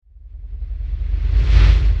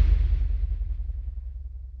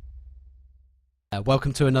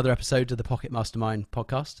Welcome to another episode of the Pocket Mastermind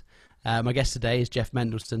podcast. My guest today is Jeff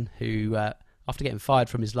Mendelsohn, who, after getting fired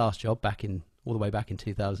from his last job all the way back in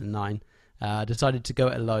 2009, decided to go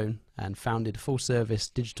it alone and founded a full-service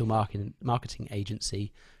digital marketing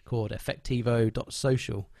agency called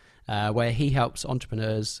Effectivo.social, where he helps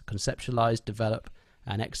entrepreneurs conceptualize, develop,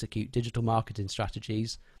 and execute digital marketing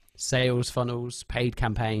strategies, sales funnels, paid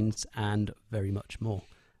campaigns, and very much more.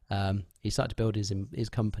 He started to build his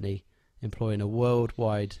company employing a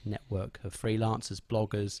worldwide network of freelancers,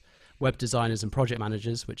 bloggers, web designers, and project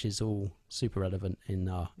managers, which is all super relevant in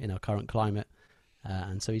our current climate.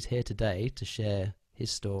 And so he's here today to share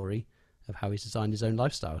his story of how he's designed his own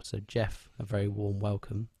lifestyle. So Jeff, a very warm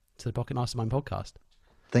welcome to the Pocket Mastermind podcast.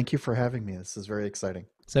 Thank you for having me. This is very exciting.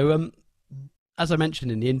 So as I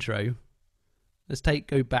mentioned in the intro, let's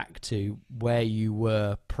go back to where you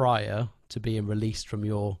were prior to being released from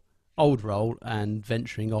your old role and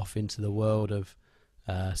venturing off into the world of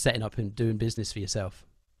setting up and doing business for yourself.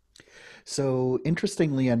 So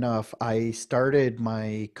interestingly enough, I started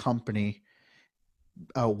my company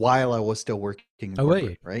while I was still working in corporate, were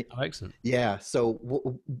you? right? Oh, excellent. Yeah.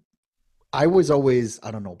 So I was always, I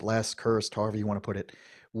don't know, blessed, cursed, however you want to put it,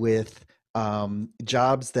 with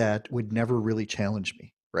jobs that would never really challenge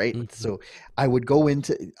me, right? Mm-hmm. So I would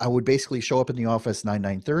basically show up in the office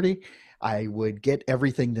 9:30. I would get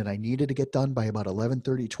everything that I needed to get done by about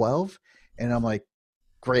 11:30, 12. And I'm like,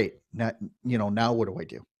 great. Now what do I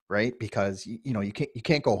do? Right. Because, you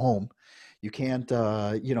can't go home. You can't,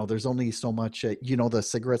 there's only so much, the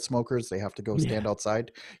cigarette smokers, they have to go stand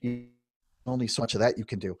outside. Only so much of that you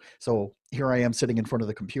can do. So here I am sitting in front of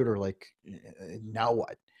the computer, like, now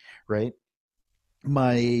what? Right.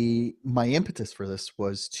 My impetus for this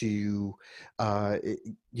was to I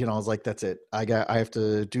was like, that's it, I have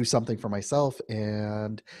to do something for myself.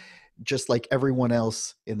 And just like everyone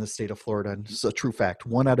else in the state of Florida, and it's a true fact,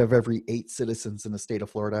 1 out of every 8 citizens in the state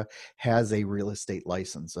of Florida has a real estate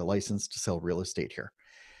license, a license to sell real estate here.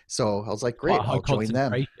 So I was like, Quite great, a high I'll join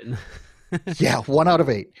them. concentration. Yeah, 1 out of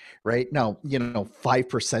 8, right? Now,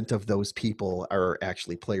 5% of those people are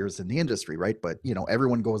actually players in the industry, right? But,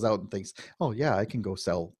 everyone goes out and thinks, oh yeah, I can go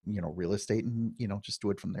sell, real estate and, just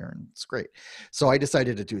do it from there. And it's great. So I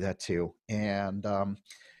decided to do that too. And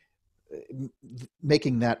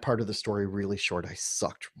making that part of the story really short, I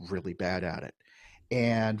sucked really bad at it.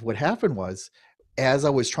 And what happened was, as I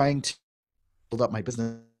was trying to build up my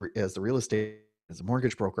business as the real estate, as a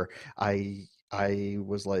mortgage broker, I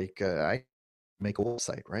was like, I make a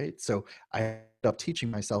website, right? So I ended up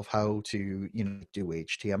teaching myself how to, do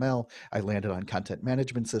HTML. I landed on content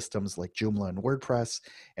management systems like Joomla and WordPress.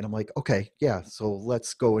 And I'm like, okay, yeah, so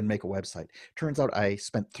let's go and make a website. Turns out I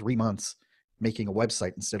spent 3 months making a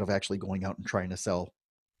website instead of actually going out and trying to sell,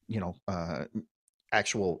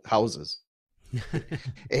 actual houses.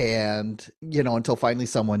 And, until finally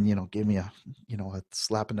someone, gave me a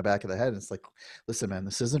slap in the back of the head. It's like, listen, man,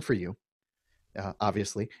 this isn't for you.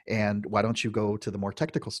 Obviously. And why don't you go to the more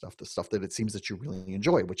technical stuff, the stuff that it seems that you really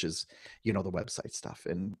enjoy, which is, the website stuff.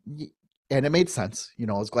 And it made sense.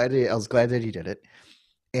 I was glad that he did it.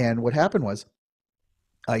 And what happened was,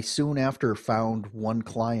 I soon after found one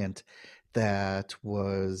client that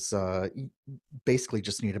was basically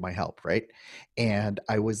just needed my help, right? And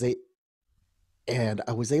I was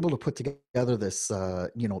able to put together this,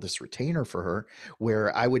 this retainer for her,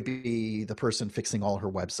 where I would be the person fixing all her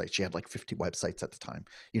websites. She had like 50 websites at the time.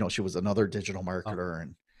 She was another digital marketer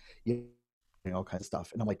and, all kinds of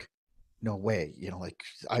stuff. And I'm like, no way,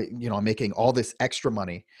 I'm making all this extra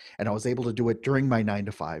money, and I was able to do it during my 9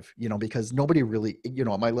 to 5, because nobody really,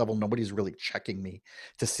 at my level, nobody's really checking me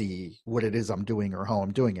to see what it is I'm doing or how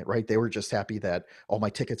I'm doing it. Right. They were just happy that all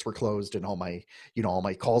my tickets were closed and all my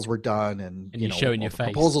calls were done. And you're showing your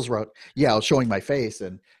face. Proposals were out. Yeah. I was showing my face,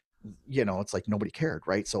 and, it's like nobody cared.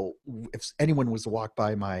 Right. So if anyone was to walk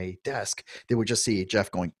by my desk, they would just see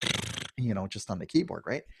Jeff going, just on the keyboard.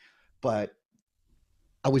 Right. But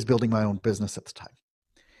I was building my own business at the time,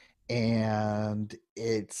 and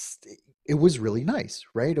it was really nice,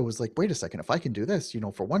 right? It was like, wait a second, if I can do this,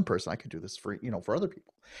 for one person, I can do this for other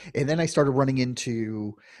people. And then I started running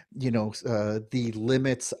into, the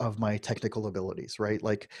limits of my technical abilities, right?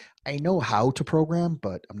 Like, I know how to program,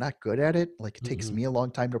 but I'm not good at it. Like, it takes me a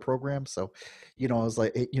long time to program. So, I was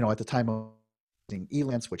like, at the time of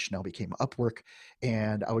Elance, which now became Upwork,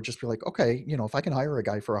 and I would just be like, okay, if I can hire a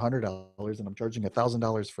guy for $100 and I'm charging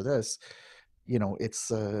 $1,000 for this,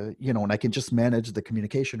 it's and I can just manage the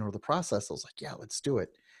communication or the process. I was like, yeah, let's do it.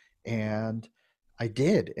 And I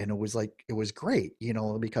did, and it was like it was great,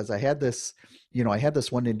 because I had this, I had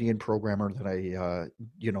this one Indian programmer that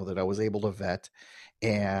that I was able to vet,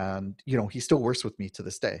 and he still works with me to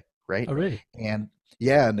this day, right? Oh, really? And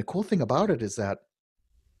yeah, and the cool thing about it is that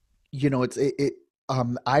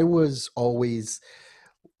I was always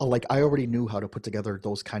like I already knew how to put together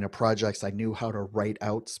those kind of projects. I knew how to write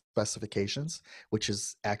out specifications, which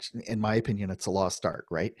is actually, in my opinion, it's a lost art,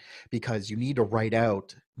 right? Because you need to write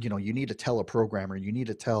out, you need to tell a programmer, you need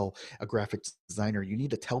to tell a graphic designer, you need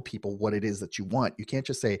to tell people what it is that you want. You can't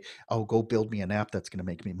just say, "Oh, go build me an app that's going to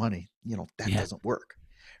make me money." That Yeah. doesn't work,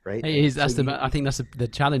 right? It is. So That's you I think that's the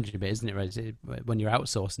challenging bit, isn't it? Right? When you're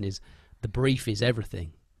outsourcing, is the brief is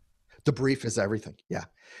everything. The brief is everything. Yeah.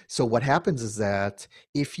 So what happens is that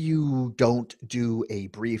if you don't do a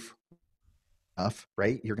brief enough,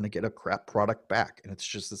 right, you're going to get a crap product back. And it's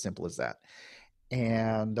just as simple as that.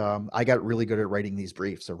 And I got really good at writing these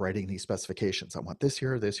briefs or writing these specifications. I want this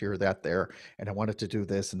here, that there, and I want it to do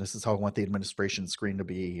this, and this is how I want the administration screen to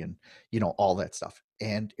be, and all that stuff.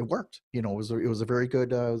 And it worked. It was a very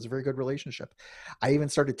good relationship. I even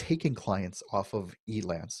started taking clients off of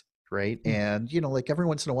Elance, right? Hmm. And like every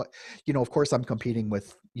once in a while, of course, I'm competing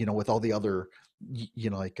with with all the other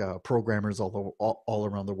programmers all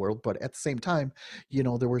around the world, but at the same time,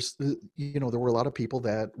 there were a lot of people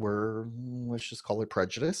that were, let's just call it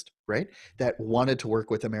prejudiced, right? That wanted to work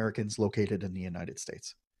with Americans located in the United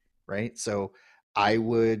States, right? So I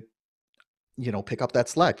would, pick up that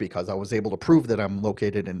slack because I was able to prove that I'm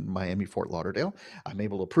located in Miami, Fort Lauderdale. I'm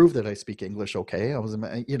able to prove that I speak English okay.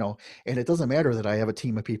 And it doesn't matter that I have a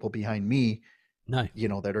team of people behind me, No.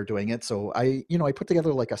 that are doing it. So I put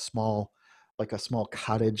together like a small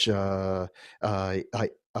cottage I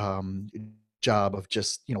job of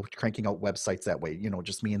just cranking out websites that way,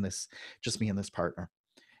 just me and this partner.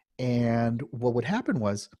 And what would happen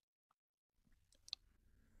was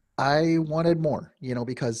I wanted more,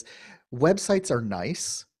 because websites are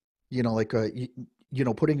nice, like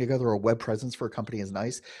putting together a web presence for a company is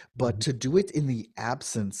nice, but Mhm. to do it in the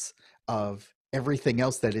absence of everything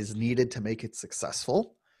else that is needed to make it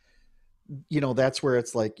successful, that's where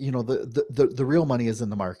it's like, the real money is in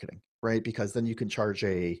the marketing, right? Because then you can charge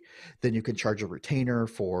a retainer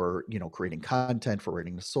for, creating content, for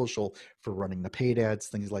writing the social, for running the paid ads,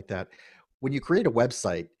 things like that. When you create a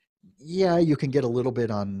website, yeah, you can get a little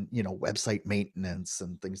bit on, website maintenance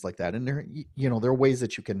and things like that. And there are ways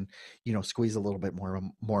that you can, squeeze a little bit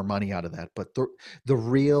more money out of that. But the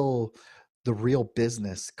real the real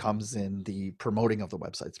business comes in the promoting of the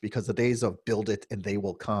websites, because the days of build it and they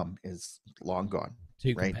will come is long gone,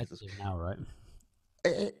 Too right? competitive now, right?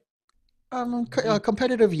 Eh, You need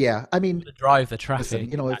competitive, yeah. I mean, to drive the listen,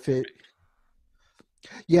 traffic. if it,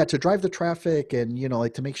 yeah, to drive the traffic and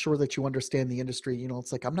like to make sure that you understand the industry,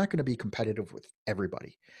 it's like I'm not going to be competitive with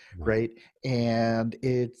everybody, No. right? And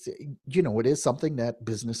it's, it is something that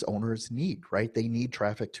business owners need, right? They need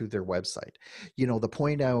traffic to their website. The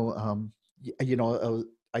point out,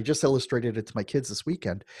 I just illustrated it to my kids this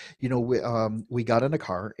weekend. We got in a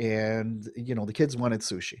car and the kids wanted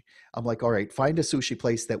sushi. I'm like, all right, find a sushi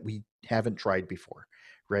place that we haven't tried before,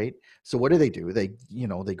 right? So what do? They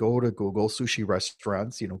go to Google sushi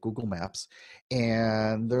restaurants, Google Maps,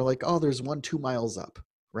 and they're like, oh, there's one 2 miles up,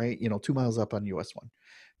 right? 2 miles up on US one.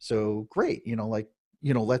 So great,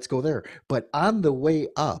 let's go there. But on the way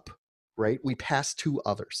up, right, we passed two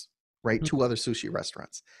others, right? Two other sushi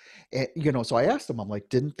restaurants. And, so I asked them, I'm like,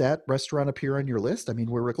 didn't that restaurant appear on your list? I mean,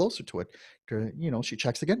 we were closer to it. She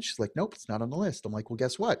checks again. She's like, nope, it's not on the list. I'm like, well,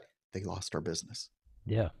 guess what? They lost our business.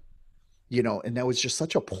 Yeah. And that was just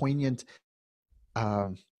such a poignant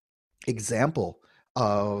um, example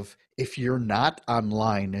of, if you're not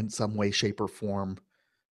online in some way, shape, or form,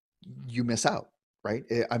 you miss out, right?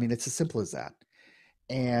 I mean, it's as simple as that.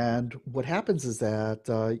 And what happens is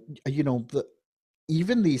that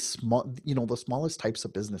even these small, the smallest types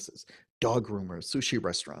of businesses, dog groomers, sushi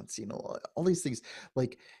restaurants, all these things,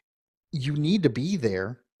 like, you need to be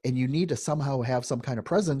there and you need to somehow have some kind of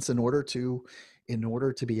presence in order to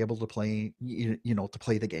be able to play, to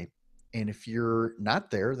play the game. And if you're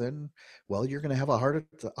not there, then, well, you're going to have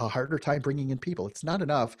a harder time bringing in people. It's not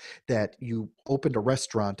enough that you opened a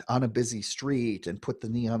restaurant on a busy street and put the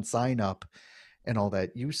neon sign up and all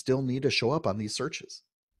that. You still need to show up on these searches,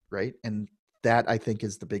 right? And that, I think,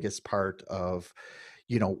 is the biggest part of,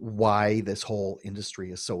 why this whole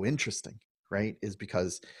industry is so interesting, right? Is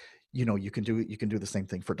because you can do the same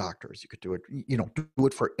thing for doctors. You could do it, do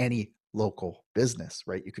it for any local business,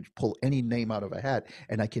 right? You could pull any name out of a hat,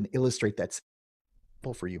 and I can illustrate that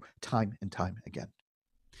simple for you time and time again.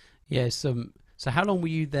 Yeah. So how long were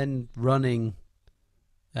you then running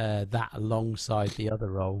that alongside the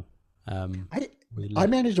other role. I We I left.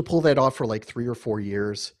 managed to pull that off for like 3 or 4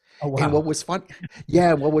 years. Oh And wow! what was fun,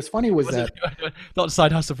 yeah, what was funny was Was it that not a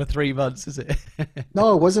side hustle for 3 months? Is it?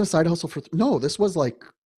 no, it wasn't a side hustle for no, this was like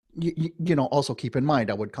also keep in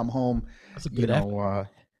mind I would come home, That's a you good effort.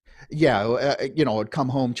 know, I'd come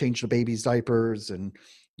home, change the baby's diapers, and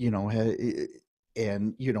do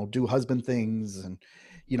husband things and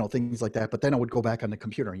things like that. But then I would go back on the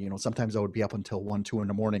computer. Sometimes I would be up until 1, 2 in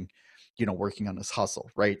the morning, working on this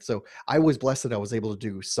hustle, right? So I was blessed that I was able to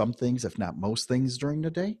do some things, if not most things, during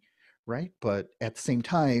the day, right? But at the same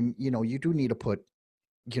time, you do need to put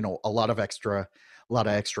a lot of extra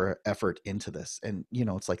effort into this. And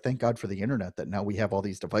it's like, thank God for the internet, that now we have all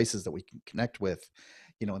these devices that we can connect with,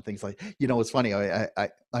 and things like, it's funny, I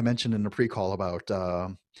mentioned in the pre-call about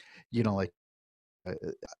you know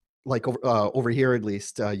like uh, over here, at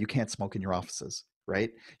least, you can't smoke in your offices,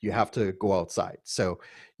 right? You have to go outside. So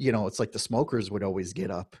it's like the smokers would always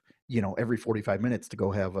get up every 45 minutes to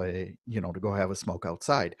go have a smoke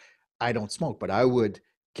outside. I don't smoke, but I would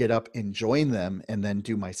get up and join them and then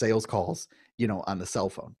do my sales calls on the cell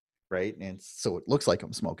phone, right? And so it looks like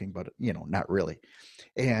I'm smoking, but not really.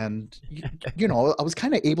 And I was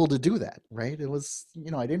kind of able to do that, right? It was,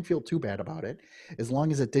 I didn't feel too bad about it, as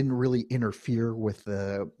long as it didn't really interfere with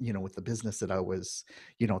the business that I was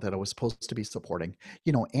supposed to be supporting.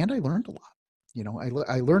 And I learned a lot.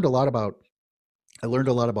 I learned a lot about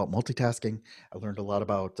multitasking. I learned a lot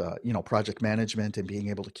about project management and being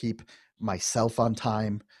able to keep myself on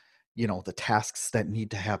time, the tasks that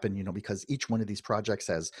need to happen, because each one of these projects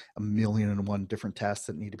has a million and one different tasks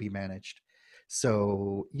that need to be managed.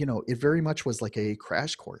 So, it very much was like a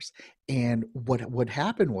crash course. And what would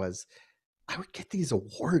happen was I would get these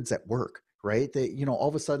awards at work, right? They, all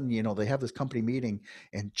of a sudden, they have this company meeting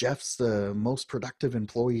and Jeff's the most productive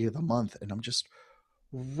employee of the month. And I'm just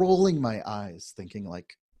rolling my eyes thinking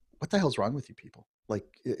like, what the hell's wrong with you people? Like,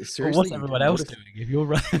 Well, what's seriously, you everyone didn't else notice? doing if you're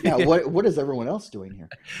Yeah, right? what is everyone else doing here,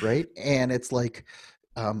 right? And it's like,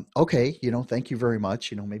 okay, thank you very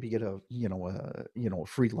much. Maybe get a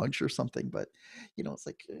free lunch or something. But it's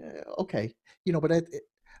like, okay, but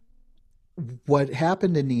what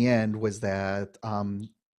happened in the end was that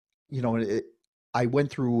you know it, I went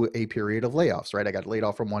through a period of layoffs, right? I got laid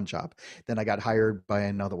off from one job, then I got hired by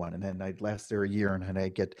another one, and then I'd last there a year, and then I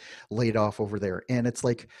get laid off over there. And it's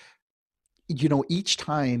like, each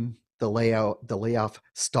time the layoff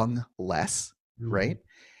stung less, Mhm. right?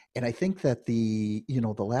 And I think that the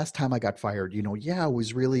last time I got fired, yeah, I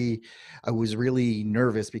was really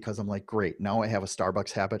nervous, because I'm like, great, now I have a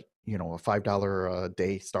Starbucks habit, a $5 a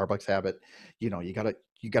day Starbucks habit. You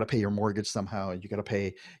gotta pay your mortgage somehow. You gotta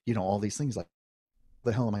pay, all these things. Like,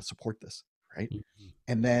 the hell am I support this, right? Mhm.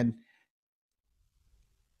 And then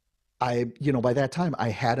by that time, I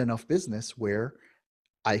had enough business where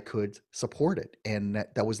I could support it. And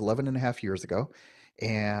that was 11 and a half years ago.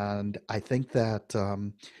 And I think that,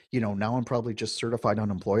 now I'm probably just certified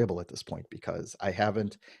unemployable at this point, because I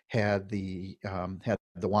haven't had the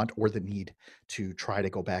want or the need to try to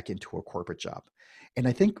go back into a corporate job. And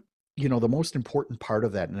I think, the most important part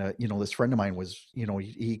of that, and, this friend of mine was,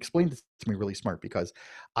 he explained this to me really smart, because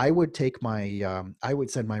I would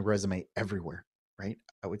send my resume everywhere, right?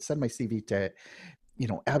 I would send my CV to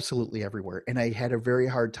absolutely everywhere. And I had a very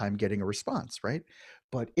hard time getting a response, right?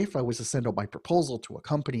 But if I was to send out my proposal to a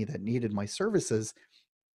company that needed my services,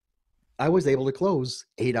 I was able to close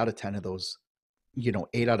 8 out of 10 of those,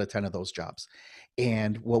 8 out of 10 of those jobs.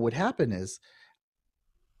 And what would happen is,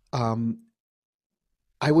 um,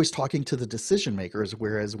 I was talking to the decision makers,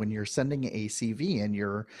 whereas when you're sending a CV and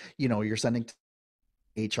you're sending to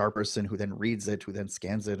HR person who then reads it, who then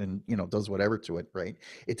scans it and, does whatever to it, right?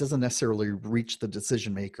 It doesn't necessarily reach the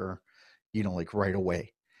decision maker, like right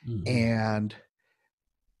away. Mhm. And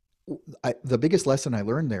the biggest lesson I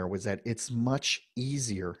learned there was that it's much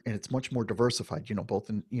easier and it's much more diversified,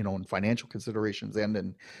 both in financial considerations and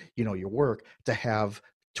in, your work, to have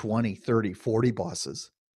 20, 30, 40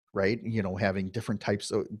 bosses, right? Having different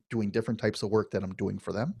types of doing different types of work that I'm doing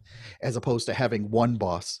for them, as opposed to having one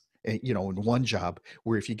boss, in one job,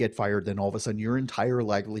 where if you get fired, then all of a sudden your entire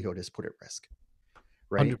livelihood is put at risk,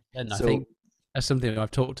 right? 100%. I So, think that's something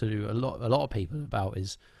I've talked to a lot of people about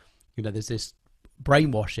is, there's this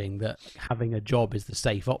brainwashing that having a job is the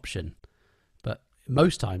safe option, but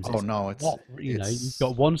most times oh it's no, not. You've it's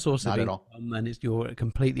got one source of not at all. income, and you're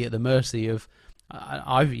completely at the mercy of.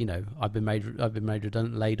 I've been made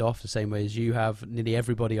redundant, laid off the same way as you have. Nearly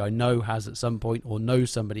everybody I know has at some point, or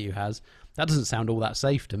knows somebody who has. That doesn't sound all that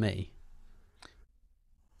safe to me.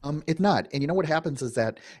 It's not. And what happens is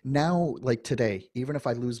that now, like today, even if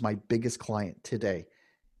I lose my biggest client today,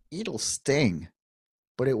 it'll sting,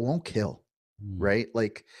 but it won't kill, Mm. right?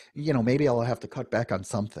 Like, maybe I'll have to cut back on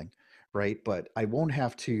something, right? But I won't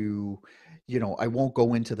have to, I won't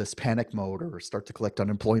go into this panic mode or start to collect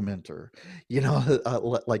unemployment or,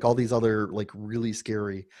 like all these other like really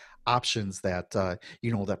scary options that,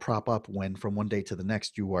 that prop up when from one day to the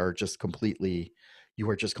next you are just completely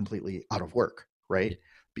out of work, right? Yeah.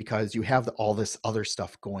 Because you have all this other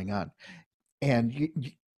stuff going on. And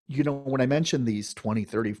when I mention these 20,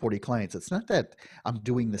 30, 40 clients, it's not that I'm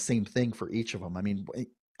doing the same thing for each of them. I mean,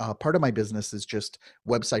 part of my business is just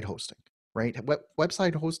website hosting, right?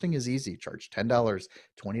 Website hosting is easy. Charge $10, $20,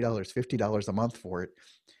 $50 a month for it.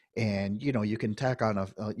 And, you can tack on a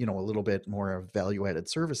little bit more of value added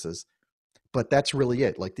services, but that's really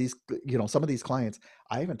it. Like some of these clients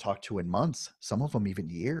I haven't talked to in months, some of them even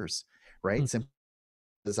years, right? Mm. Simply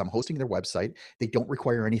is I'm hosting their website. They don't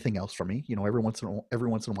require anything else from me. Every once in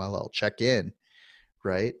a while I'll check in,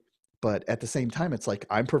 right? But at the same time, it's like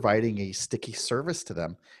I'm providing a sticky service to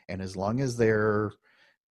them. And as long as their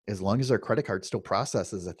credit card still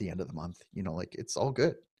processes at the end of the month, like it's all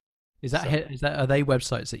good. So Are they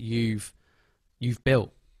websites that you've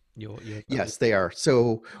built? Your yes, they are.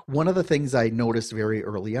 So one of the things I noticed very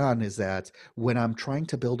early on is that when I'm trying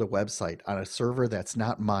to build a website on a server that's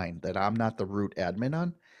not mine, that I'm not the root admin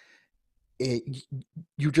on, it,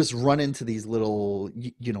 you just run into these little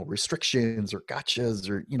restrictions or gotchas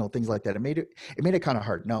or things like that. It made it kind of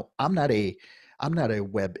hard. Now I'm not a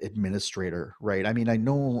web administrator, right? I mean, I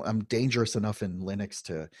know I'm dangerous enough in Linux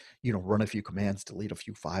to run a few commands, delete a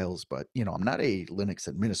few files, but I'm not a Linux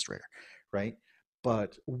administrator, right?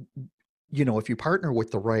 But if you partner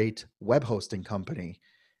with the right web hosting company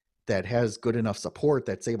that has good enough support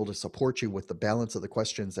that's able to support you with the balance of the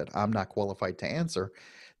questions that I'm not qualified to answer,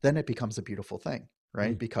 then it becomes a beautiful thing,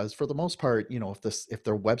 right? Mm. Because for the most part, if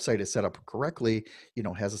their website is set up correctly,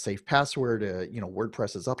 has a safe password,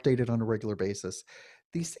 WordPress is updated on a regular basis,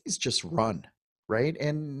 these things just run, right?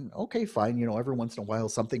 And okay, fine, every once in a while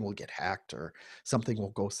something will get hacked or something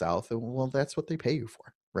will go south, and well, that's what they pay you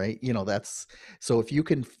for, right? That's so if you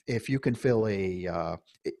can fill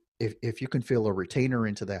if you can fill a retainer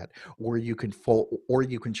into that, or you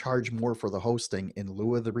can charge more for the hosting in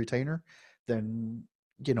lieu of the retainer, then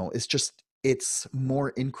it's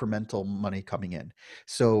more incremental money coming in.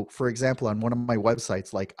 So for example, on one of my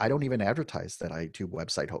websites, like I don't even advertise that I do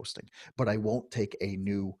website hosting, but I won't take a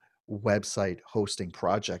new website hosting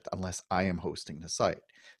project unless I am hosting the site,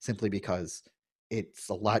 simply because it's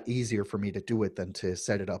a lot easier for me to do it than to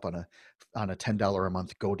set it up on a $10 a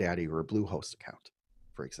month GoDaddy or a Bluehost account,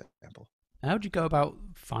 for example. How do you go about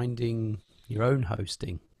finding your own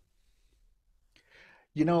hosting?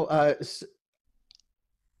 You know,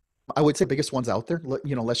 I would say biggest ones out there.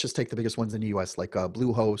 Let's just take the biggest ones in the U.S. like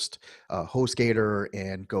Bluehost, HostGator,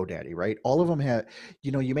 and GoDaddy. Right? All of them have.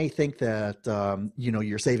 You may think that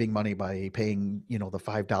you're saving money by paying the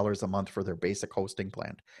 $5 a month for their basic hosting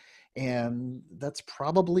plan, and that's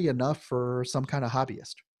probably enough for some kind of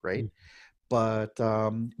hobbyist, right? Mm. But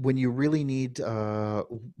when you really need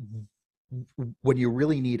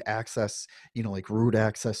access, like root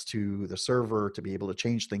access to the server to be able to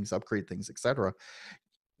change things, upgrade things, etc.,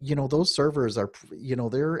 those servers are,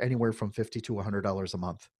 they're anywhere from 50 to $100 a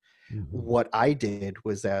month. Mhm. What I did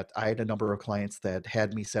was that I had a number of clients that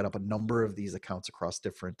had me set up a number of these accounts across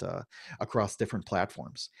different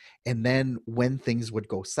platforms. And then when things would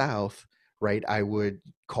go south, right, I would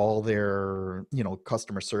call their,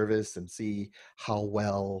 customer service and see how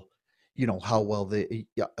well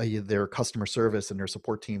their customer service and their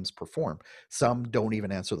support teams perform. Some don't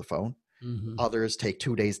even answer the phone. Mhm. Others take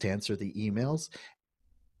 2 days to answer the emails.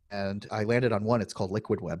 And I landed on one. It's called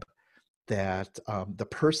Liquid Web. That the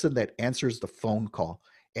person that answers the phone call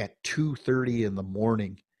at 2:30 in the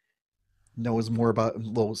morning knows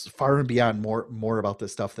far and beyond more about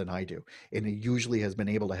this stuff than I do, and it usually has been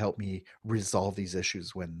able to help me resolve these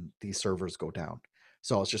issues when these servers go down.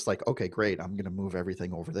 So I was just like, okay, great, I'm going to move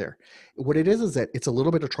everything over there. What it is that it's a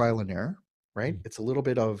little bit of trial and error, right? Mm. It's a little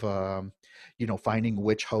bit of finding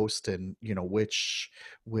which host and which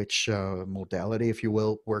modality, if you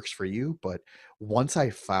will, works for you. But once I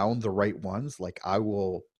found the right ones, like I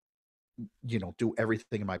will do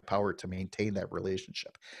everything in my power to maintain that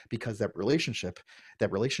relationship, because that relationship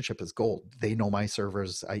is gold. They know my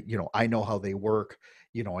servers. I know how they work.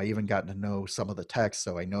 I even gotten to know some of the techs,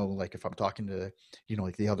 so I know, like, if I'm talking to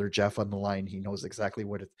like the other Jeff on the line, he knows exactly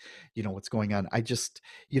what's going on. I just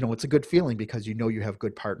it's a good feeling because you have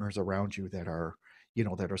good partners around you that are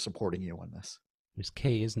supporting you on this. It's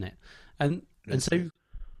key, isn't it? And It and is. so,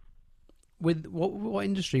 with what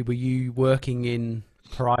industry were you working in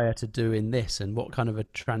prior to doing this, and what kind of a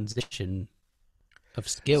transition of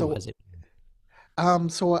skill So has it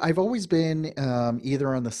So I've always been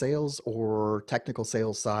either on the sales or technical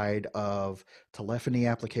sales side of telephony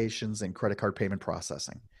applications and credit card payment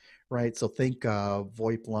processing, right? So think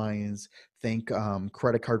VoIP lines, think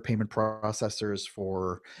credit card payment processors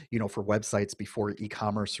for for websites before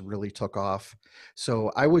e-commerce really took off.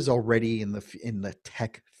 So I was already in the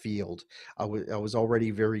tech field. I was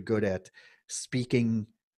already very good at speaking,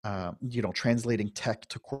 translating tech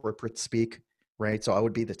to corporate speak, right? So I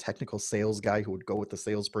would be the technical sales guy who would go with the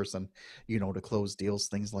salesperson, to close deals,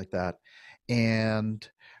 things like that. And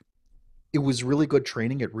it was really good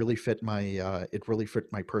training. It really fit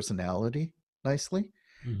my personality nicely,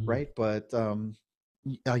 Mhm. right? But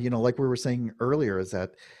like we were saying earlier, is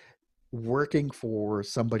that working for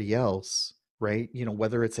somebody else, right?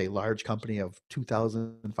 Whether it's a large company of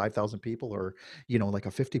 2,000, 5,000 people, or like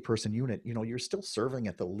a 50-person unit, you're still serving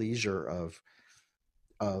at the leisure of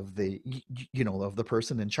the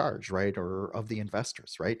person in charge, right? Or of the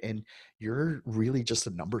investors, right? And you're really just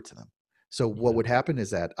a number to them. So what Yeah. would happen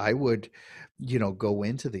is that I would go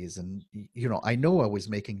into these, and I know I was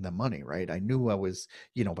making them money, right? I knew I was,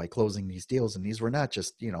 by closing these deals, and these were not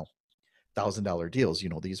just $1,000 deals.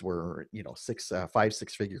 These were five,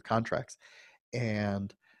 six-figure contracts.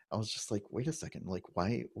 And I was just like, wait a second, like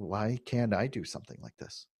why can't I do something like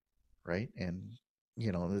this, right? And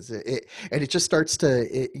and it just starts to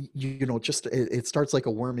it starts like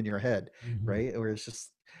a worm in your head, Mhm. right?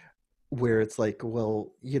 Where it's like,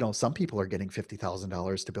 well, some people are getting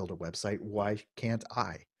 $50,000 to build a website. Why can't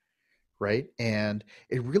I? Right? And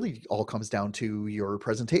it really all comes down to your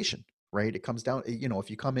presentation, right? It comes down, if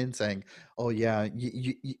you come in saying, oh yeah,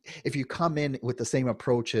 if you come in with the same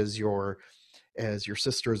approach as your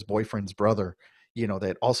sister's boyfriend's brother,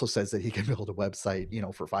 that also says that he can build a website,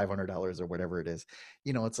 for $500 or whatever it is,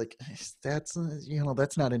 it's like, that's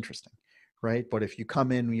not interesting, right? But if you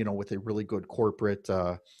come in, with a really good corporate,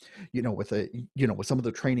 with some of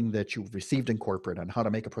the training that you've received in corporate on how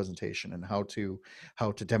to make a presentation and how to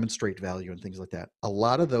demonstrate value and things like that, a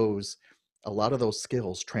lot of those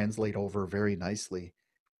skills translate over very nicely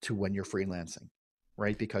to when you're freelancing,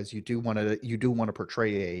 right? Because you do want to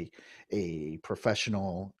portray a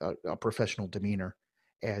professional demeanor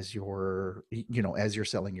as you're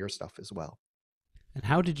selling your stuff as well. And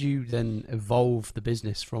how did you then evolve the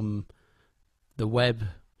business from the web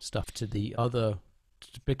stuff to the other,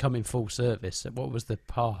 to becoming full service? What was the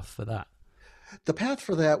path for that? The path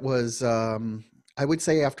for that was, I would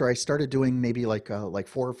say, after I started doing maybe like 4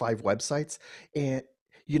 or 5 websites, and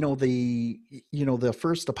the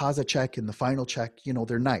first deposit check and the final check,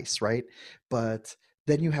 they're nice, right? But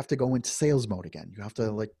then you have to go into sales mode again. You have to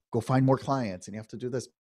like go find more clients, and you have to do this.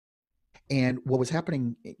 And what was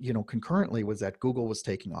happening, concurrently, was that Google was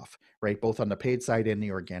taking off, right? Both on the paid side and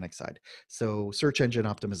the organic side. So search engine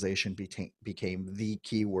optimization became the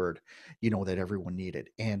keyword, that everyone needed.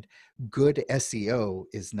 And good SEO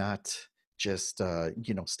is not just,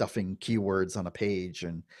 stuffing keywords on a page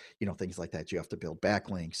and, things like that. You have to build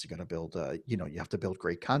backlinks. You got to build, you have to build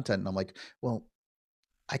great content. And I'm like, well,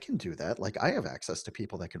 I can do that. Like, I have access to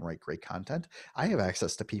people that can write great content. I have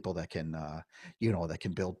access to people that can, that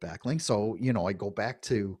can build backlinks. So, I go back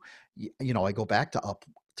to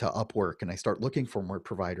Upwork, and I start looking for more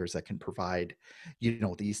providers that can provide,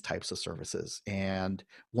 these types of services. And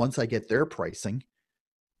once I get their pricing,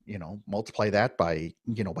 multiply that by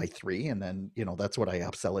 3, and then, that's what I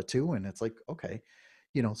upsell it to. And it's like, okay,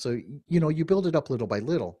 so, you build it up little by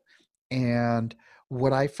little. And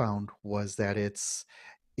what I found was that it's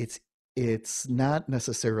it's not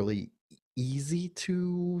necessarily easy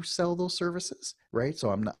to sell those services, right? So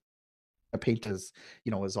I'm not a paint as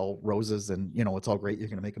all roses, and it's all great, you're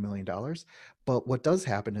going to make $1 million. But what does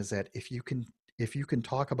happen is that if you can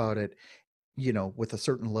talk about it, with a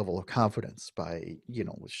certain level of confidence, by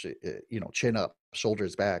chin up,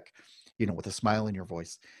 shoulders back, with a smile in your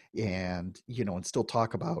voice, and still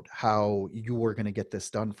talk about how you are going to get this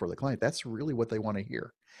done for the client, that's really what they want to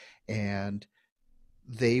hear. And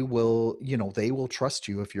they will trust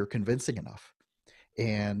you if you're convincing enough.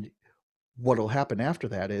 And what'll happen after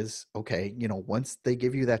that is, okay, once they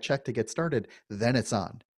give you that check to get started, then it's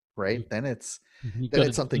on, right? You, then it's you then got to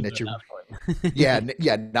it's something deliver that at you, that yeah, point.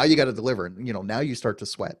 yeah, now you got to deliver, and now you start to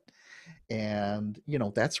sweat. And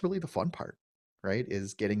that's really the fun part, right?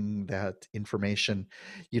 Is getting that information,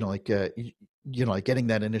 like getting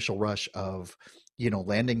that initial rush of,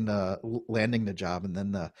 landing the job, and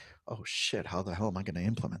then the, oh shit, how the hell am I going to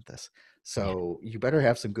implement this? Yeah. So you better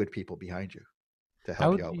have some good people behind you to help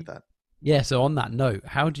How you do out you? with that. Yeah. So on that note,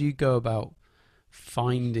 how do you go about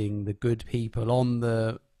finding the good people on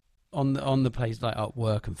the place like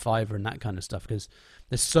Upwork and Fiverr and that kind of stuff, because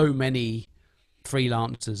there's so many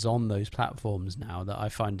freelancers on those platforms now that I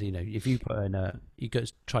find, if you put in you go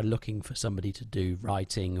try looking for somebody to do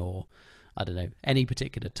writing or I don't know, any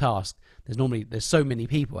particular task, there's so many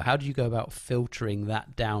people. How do you go about filtering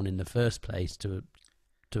that down in the first place to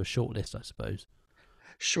a short list, I suppose?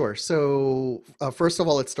 Sure. So first of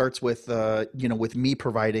all, it starts with with me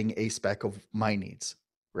providing a spec of my needs,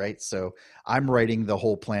 right? So I'm writing the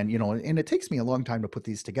whole plan, and it takes me a long time to put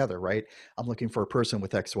these together, right? I'm looking for a person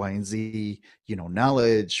with X, Y, and Z,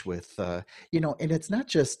 knowledge with, and it's not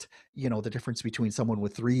just, the difference between someone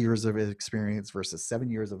with 3 years of experience versus 7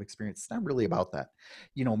 years of experience. It's not really about that.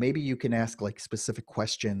 Maybe you can ask like specific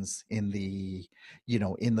questions in the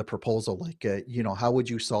proposal, like, how would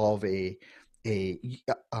you solve a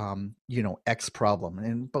X problem?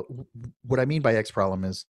 And but what I mean by X problem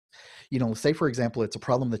is, say for example, it's a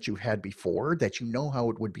problem that you had before that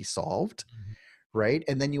how it would be solved, right?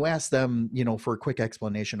 And then you ask them, for a quick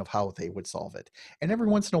explanation of how they would solve it. And every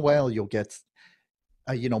once in a while, you'll get,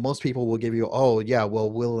 most people will give you, oh yeah,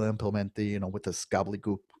 well, we'll implement with this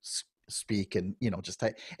gobbledygook speak and just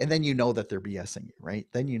type, and then that they're BSing you, right?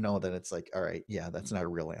 Then that it's like, all right, yeah, that's not a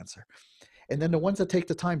real answer. And then the ones that take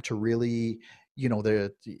the time to really,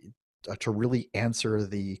 to really answer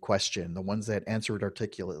the question, the ones that answer it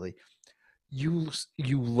articulately, you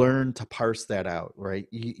learn to parse that out, right?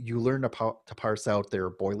 You learn to parse out their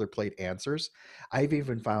boilerplate answers. I've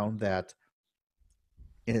even found that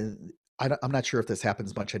in, I'm not sure if this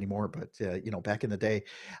happens much anymore, but back in the day,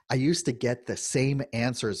 I used to get the same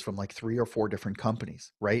answers from like 3 or 4 different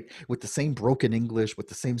companies, right? With the same broken English, with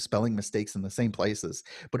the same spelling mistakes in the same places,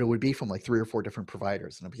 but it would be from like 3 or 4 different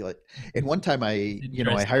providers. And I'd be like, and one time I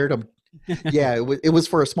hired them. Yeah, it was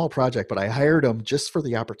for a small project, but I hired him just for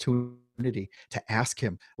the opportunity to ask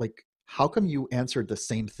him, like, how come you answered the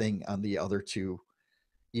same thing on the other two,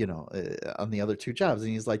 jobs?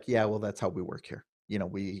 And he's like, yeah, well, that's how we work here.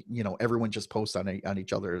 Everyone just posts on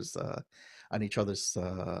each other's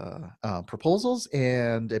proposals,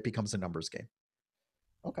 and it becomes a numbers game.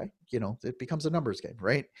 Okay, it becomes a numbers game,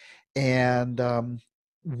 right? And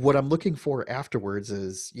what I'm looking for afterwards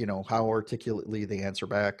is, how articulately they answer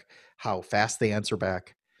back, how fast they answer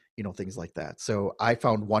back, things like that. So I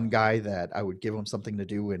found one guy that I would give him something to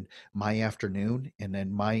do in my afternoon, and then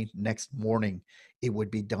my next morning it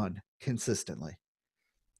would be done consistently.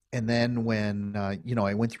 And then when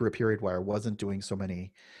I went through a period where I wasn't doing so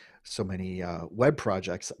many web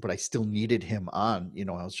projects, but I still needed him on.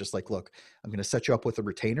 I was just like, look, I'm going to set you up with a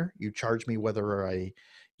retainer. You charge me whether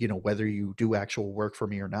you do actual work for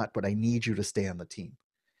me or not, but I need you to stay on the team.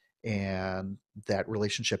 And that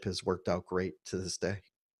relationship has worked out great to this day.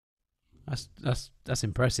 That's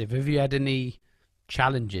impressive. Have you had any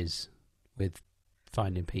challenges with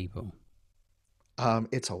finding people?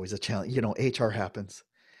 It's always a challenge. HR happens,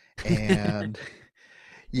 and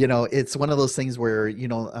it's one of those things where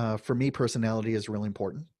for me, personality is really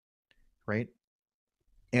important, right?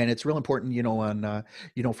 And it's real important, on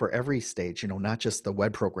for every stage, not just the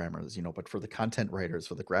web programmers, but for the content writers,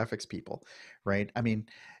 for the graphics people, right? I mean,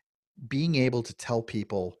 being able to tell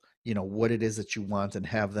people, what it is that you want and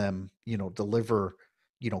have them, deliver,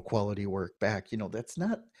 quality work back, it's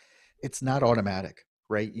not automatic,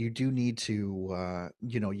 right? You do need to,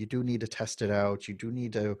 you do need to test it out. You do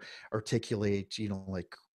need to articulate,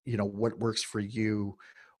 like, what works for you,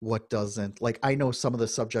 what doesn't. Like, I know some of the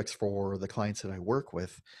subjects for the clients that I work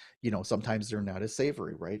with, sometimes they're not as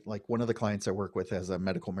savory, right? Like one of the clients I work with has a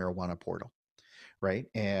medical marijuana portal, right?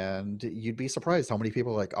 And you'd be surprised how many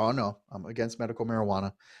people are like, oh no, I'm against medical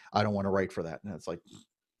marijuana. I don't want to write for that. And it's like,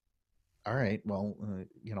 all right, well,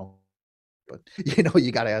 but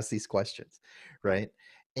you got to ask these questions, right?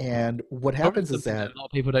 And what Probably happens is something that that a lot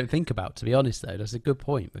of people don't think about, to be honest, though. That's a good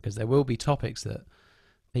point, because there will be topics that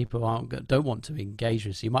people don't want to engage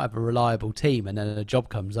with. So you might have a reliable team, and then a job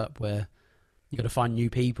comes up where you got to find new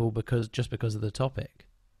people because of the topic.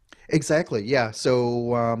 exactly, yeah.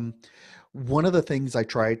 So one of the things I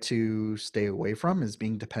try to stay away from is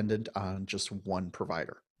being dependent on just one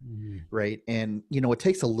provider, Mm. right? And it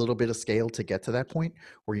takes a little bit of scale to get to that point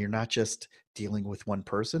where you're not just dealing with one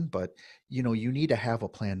person, but you need to have a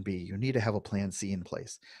plan B, you need to have a plan C in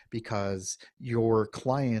place, because your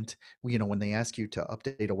client, when they ask you to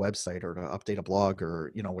update a website or to update a blog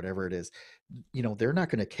or whatever it is, they're not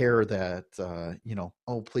going to care that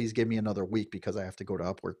oh, please give me another week because I have to go to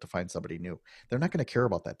Upwork to find somebody new. They're not going to care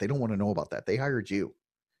about that. They don't want to know about that. They hired you,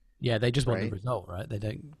 Yeah, they just want the right? result, right? They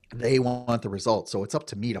don't. They want the result, so it's up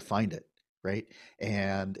to me to find it, right?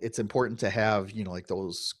 And it's important to have like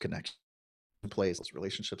those connections. place, those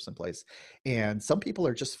relationships in place. And some people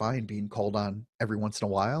are just fine being called on every once in a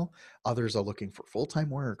while. Others are looking for full-time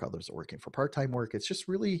work. Others are working for part-time work. It's just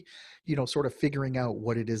really, sort of figuring out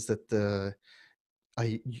what it is that what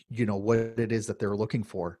it is that they're looking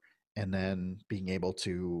for, and then being able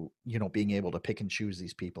to pick and choose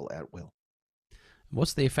these people at will.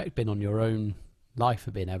 What's the effect been on your own life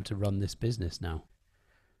of being able to run this business now?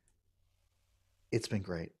 It's been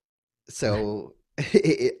great. So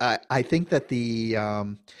I think that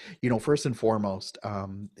first and foremost,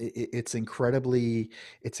 it's incredibly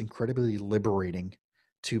liberating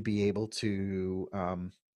to be able to,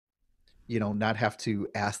 not have to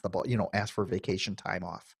ask for vacation time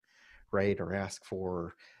off, right? Or ask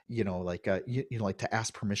for, like to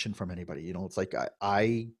ask permission from anybody. It's like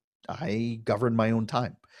I govern my own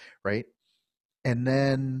time, right? And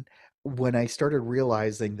then when I started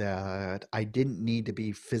realizing that I didn't need to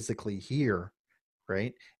be physically here,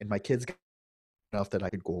 right? And my kids got enough that I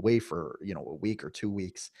could go away for, a week or 2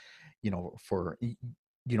 weeks, for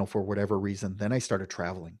whatever reason, then I started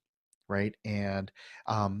traveling, right? And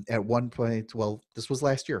at one point, well, this was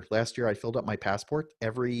last year. Last year I filled up my passport.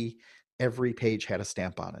 Every page had a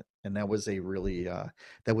stamp on it. And that was a really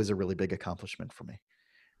big accomplishment for me,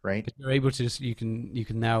 right? But you're able to you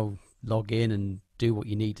can now log in and do what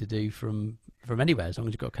you need to do from anywhere as long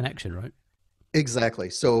as you've got a connection, right? Exactly.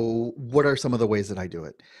 So what are some of the ways that I do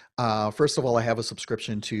it? First of all, I have a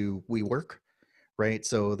subscription to WeWork, right?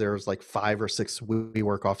 So there's like 5 or 6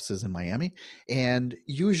 WeWork offices in Miami, and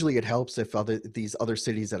usually it helps if these other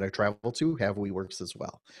cities that I travel to have WeWorks as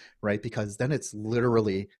well, right? Because then it's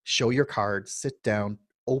literally show your card, sit down,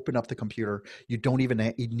 open up the computer. You don't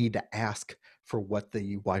even you need to ask for what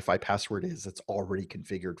the Wi-Fi password is. It's already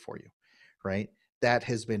configured for you, right? That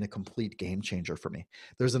has been a complete game changer for me.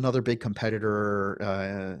 There's another big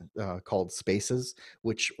competitor called Spaces,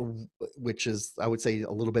 which is, I would say,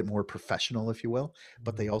 a little bit more professional, if you will.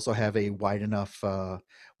 But they also have a wide enough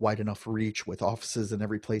reach with offices in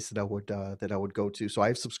every place that I would go to. So I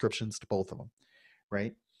have subscriptions to both of them,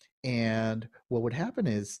 right? And what would happen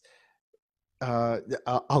is,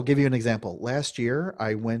 I'll give you an example. Last year,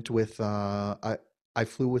 I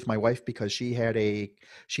flew with my wife because she had a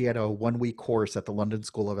 1 week course at the London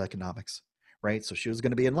School of Economics, right? So she was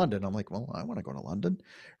going to be in London. I'm like, well, I want to go to London,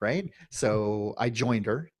 right? So I joined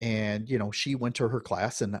her, and she went to her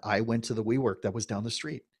class, and I went to the WeWork that was down the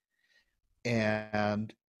street.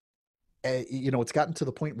 And it's gotten to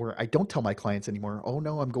the point where I don't tell my clients anymore, oh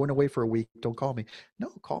no, I'm going away for a week, don't call me. No,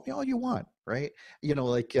 call me all you want, right?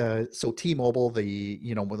 So T-Mobile,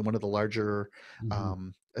 one of the larger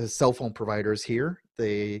Mm-hmm. cell phone providers here,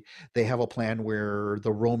 they have a plan where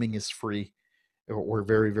the roaming is free, or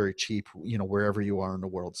very, very cheap, wherever you are in the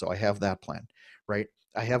world. So I have that plan, right?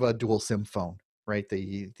 I have a dual SIM phone, right?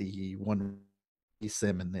 The one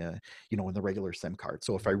SIM and the regular SIM card.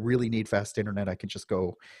 So if I really need fast internet, I can just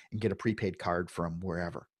go and get a prepaid card from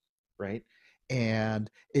wherever, right? And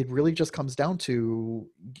it really just comes down to,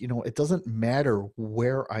 it doesn't matter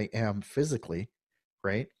where I am physically,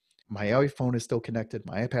 right? My iPhone is still connected,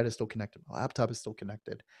 my iPad is still connected, my laptop is still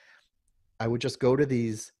connected. I would just go to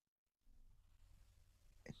these,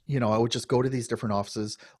 different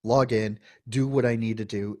offices, log in, do what I need to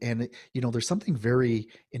do. And, there's something very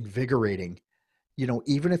invigorating,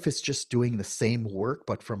 even if it's just doing the same work,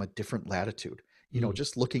 but from a different latitude, Mm.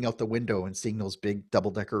 just looking out the window and seeing those big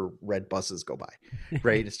double-decker red buses go by,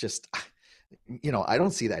 right? It's just, I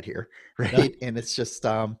don't see that here, No. right? And it's just,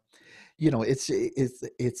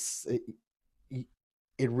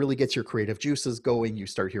 it really gets your creative juices going. You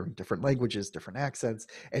start hearing different languages, different accents,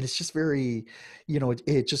 and it's just very,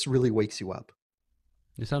 it just really wakes you up.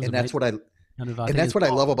 It sounds And that's amazing. what I, Kind of, I and think that's there's what I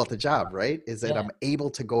part love of about the job, right? Is that yeah. I'm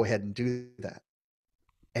able to go ahead and do that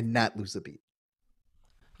and not lose a beat.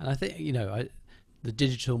 And I think, the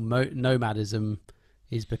digital nomadism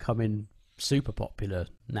is becoming super popular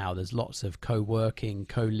now. There's lots of co-working,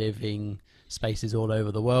 co-living spaces all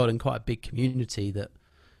over the world, and quite a big community that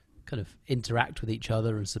kind of interact with each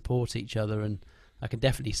other and support each other. And I can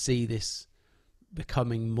definitely see this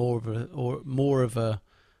becoming more of a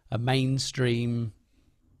mainstream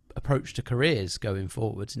approach to careers going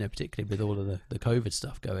forwards. Particularly with all of the COVID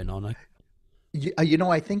stuff going on.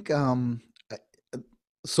 I think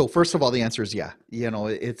so. First of all, the answer is yeah.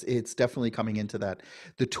 It's definitely coming into that.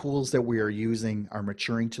 The tools that we are using are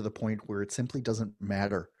maturing to the point where it simply doesn't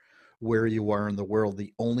matter where you are in the world.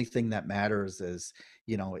 The only thing that matters is,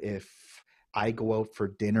 if I go out for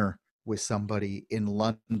dinner with somebody in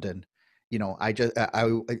London,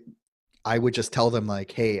 I would just tell them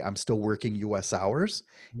like, hey, I'm still working US hours.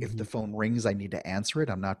 If Mm-hmm. the phone rings, I need to answer it.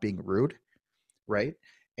 I'm not being rude, right?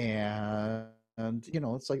 And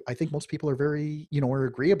it's like, I think most people are very, are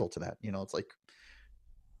agreeable to that. It's like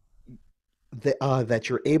that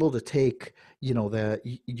you're able to take,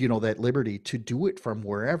 that liberty to do it from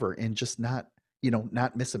wherever and just not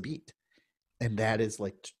miss a beat. And that is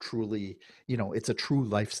like truly, it's a true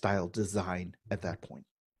lifestyle design at that point.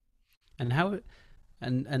 And how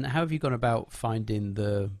have you gone about finding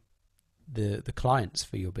the clients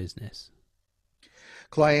for your business?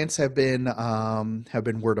 Clients have been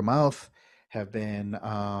word of mouth, have been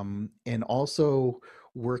and also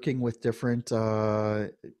working with different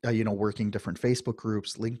working different Facebook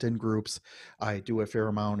groups, LinkedIn groups. I do a fair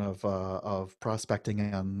amount of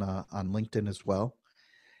prospecting on LinkedIn as well.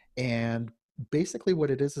 And basically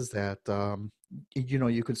what it is that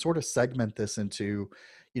you can sort of segment this into,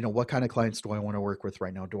 what kind of clients do I want to work with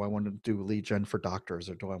right now? Do I want to do lead gen for doctors,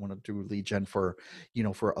 or do I want to do lead gen for,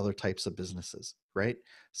 for other types of businesses, right?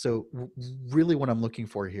 So really what I'm looking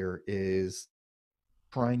for here is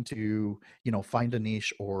trying to, find a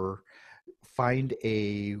niche, or find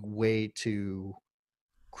a way to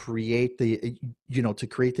create the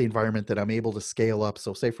environment that I'm able to scale up.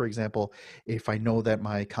 So say for example, if I know that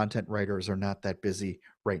my content writers are not that busy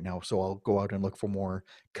right now, so I'll go out and look for more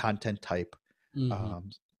content type Hmm. um,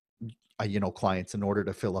 clients in order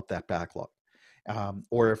to fill up that backlog.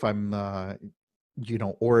 Or if I'm a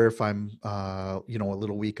little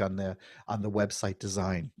weak on the website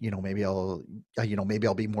design, maybe I'll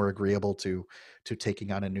be more agreeable to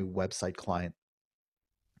taking on a new website client,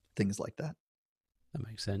 things like that. That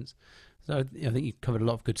makes sense. So I think you covered a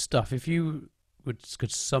lot of good stuff. If you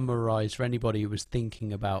could summarize for anybody who was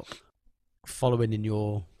thinking about following in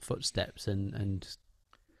your footsteps and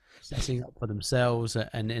setting up for themselves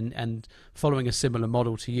and following a similar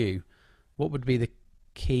model to you, what would be the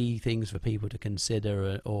key things for people to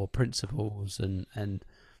consider, or principles and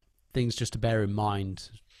things just to bear in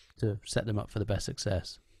mind to set them up for the best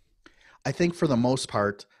success? I think for the most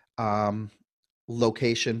part, um,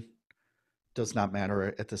 location does not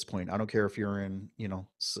matter at this point. I don't care if you're in,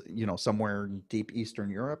 somewhere in deep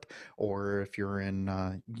Eastern Europe, or if you're in,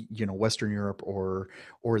 Western Europe, or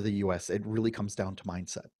the US. It really comes down to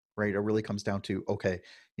mindset, right? It really comes down to, okay,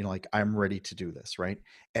 like, I'm ready to do this, right?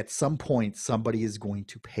 At some point, somebody is going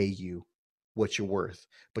to pay you what you're worth,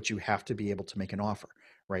 but you have to be able to make an offer,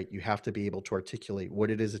 right? You have to be able to articulate what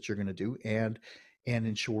it is that you're going to do, and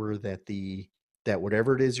ensure that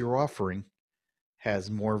whatever it is you're offering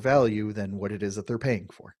has more value than what it is that they're paying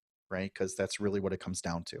for, right? Because that's really what it comes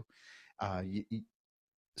down to. Uh,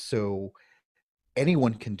 so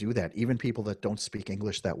anyone can do that, even people that don't speak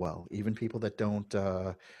English that well, even people that don't,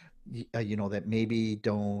 that maybe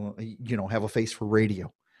don't, have a face for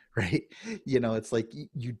radio, right? It's like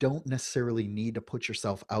you don't necessarily need to put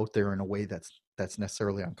yourself out there in a way that's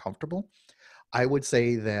necessarily uncomfortable. I would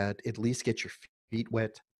say that at least get your feet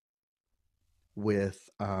wet with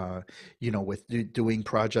doing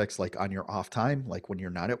projects like on your off time, like when you're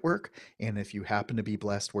not at work. And if you happen to be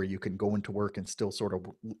blessed where you can go into work and still sort of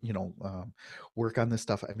work on this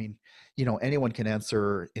stuff, I mean, anyone can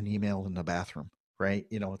answer an email in the bathroom, right?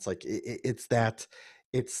 It's like it's that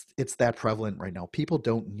prevalent right now. People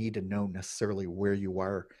don't need to know necessarily where you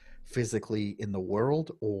are physically in the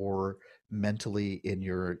world, or mentally in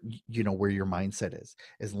your, where your mindset is.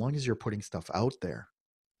 As long as you're putting stuff out there,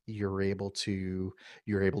 you're able to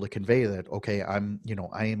convey that, okay, I am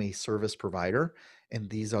a service provider, and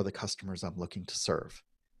these are the customers I'm looking to serve,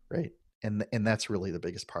 right? And that's really the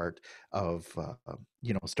biggest part of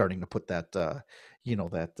starting to put that that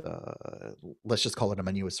let's just call it a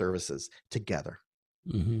menu of services together.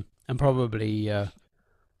 And probably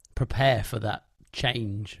prepare for that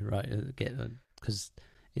change, right? Get because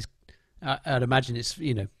it's. I'd imagine it's,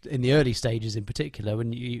 in the early stages in particular,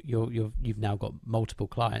 when you've now got multiple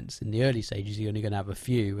clients. In the early stages, you're only going to have a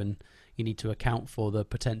few, and you need to account for the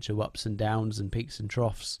potential ups and downs and peaks and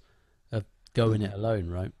troughs of going Mhm. it alone,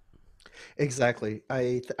 right? Exactly.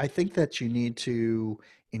 I think that you need to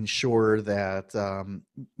ensure that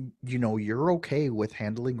you're okay with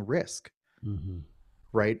handling risk, Hmm.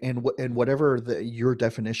 right? And whatever your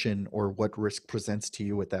definition or what risk presents to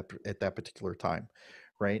you at that particular time,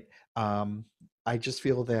 right? um I just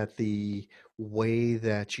feel that the way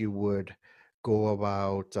that you would go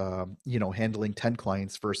about handling 10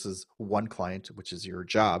 clients versus one client, which is your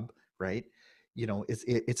job, right?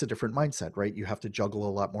 It's a different mindset, right? You have to juggle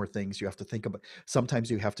a lot more things. You have to think about, sometimes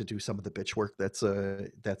you have to do some of the bitch work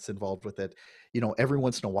that's involved with it. Every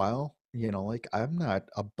once in a while, like, I'm not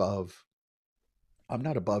above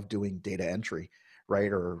doing data entry,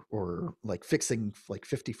 right? Or like fixing like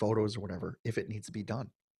 50 photos or whatever if it needs to be done,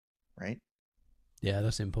 right? Yeah,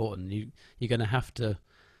 that's important. You're going to have to.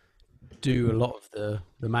 do a lot of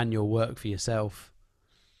the manual work for yourself,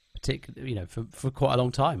 particularly, for quite a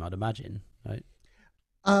long time, I'd imagine, right?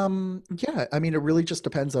 Yeah, I mean, it really just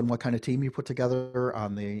depends on what kind of team you put together,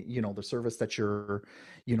 on the, the service that you're,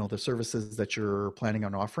 the services that you're planning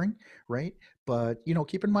on offering, right? But,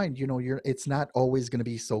 keep in mind, it's not always going to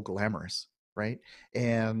be so glamorous, right?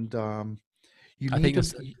 And you I need think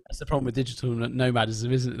to, that's the problem with digital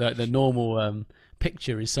nomadism, isn't it? Like the normal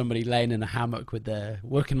picture is somebody laying in a hammock with their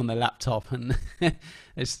working on their laptop, and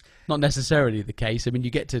it's not necessarily the case. I mean,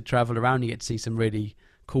 you get to travel around, you get to see some really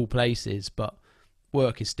cool places, but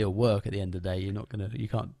work is still work at the end of the day. You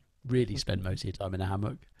can't really spend most of your time in a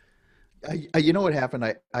hammock. you know what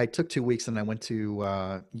happened? I took 2 weeks and I went to,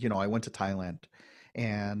 I went to Thailand,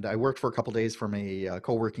 and I worked for a couple days from a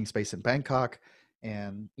co-working space in Bangkok.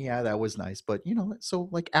 And yeah, that was nice. But, so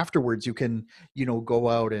like afterwards you can, go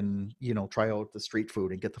out and, try out the street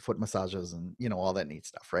food and get the foot massages and, all that neat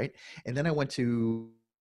stuff. Right. And then I went to,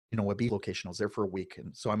 a beach location. I was there for a week.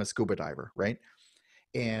 And so I'm a scuba diver. Right.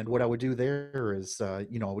 And what I would do there is, I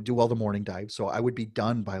would do all the morning dives. So I would be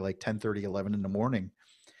done by like 10:30, 11 in the morning,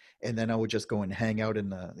 and then I would just go and hang out in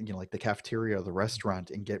the, like the cafeteria or the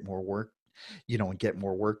restaurant and get more work, and get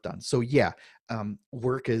more work done. So yeah,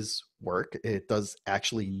 work is work. It does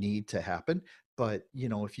actually need to happen, but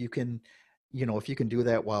if you can do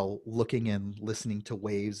that while looking and listening to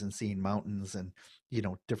waves and seeing mountains and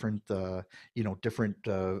different different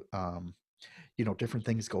different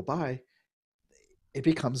things go by, it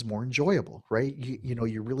becomes more enjoyable, right?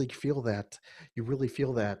 You really feel that,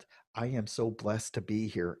 I am so blessed to be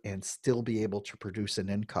here and still be able to produce an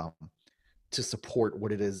income to support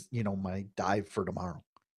what it is, my dive for tomorrow,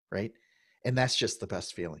 right? And that's just the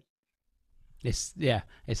best feeling. It's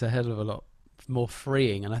a hell of a lot more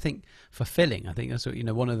freeing, and I think fulfilling. I think that's what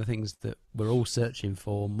one of the things that we're all searching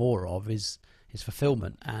for more of is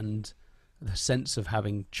fulfillment and the sense of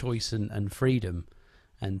having choice and freedom,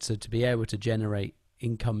 and so to be able to generate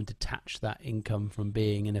income and detach that income from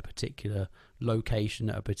being in a particular location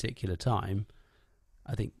at a particular time,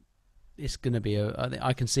 I think it's going to be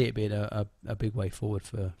I can see it being a big way forward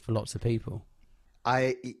for lots of people.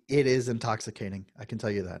 It is intoxicating. I can tell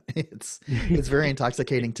you that. It's very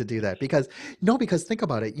intoxicating to do that, because no, because think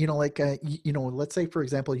about it, like, let's say for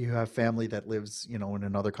example, you have family that lives, in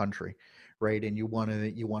another country, right? And you want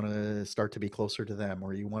to start to be closer to them,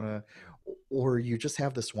 or you just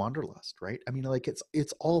have this wanderlust, right? I mean, like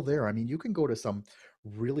it's all there. I mean, you can go to some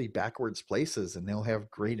really backwards places and they'll have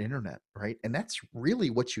great internet, right? And that's really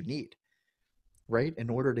what you need, right? In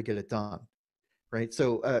order to get it done. Right.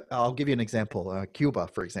 So I'll give you an example. Cuba,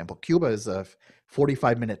 for example. Cuba is a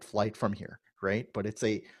 45-minute flight from here, right? But it's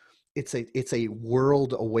a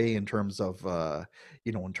world away in terms of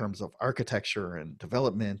architecture and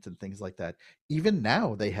development and things like that. Even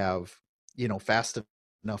now they have, fast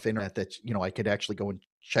enough internet that I could actually go and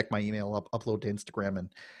check my email, upload to Instagram,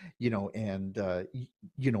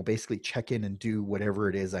 and basically check in and do whatever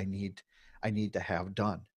it is I need to have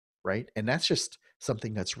done, right? And that's just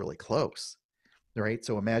something that's really close, right?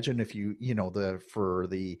 So imagine if for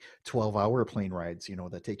the 12-hour plane rides,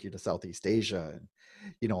 that take you to Southeast Asia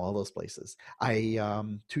and, all those places.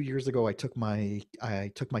 2 years ago, I took my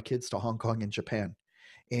kids to Hong Kong and Japan.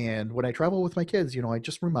 And when I travel with my kids, I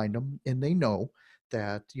just remind them, and they know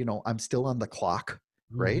that, I'm still on the clock,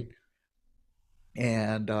 right?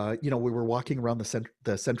 Mhm. And we were walking around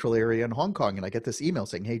the central area in Hong Kong, and I get this email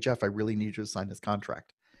saying, "Hey Jeff, I really need you to sign this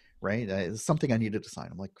contract." Right? It's something I needed to sign.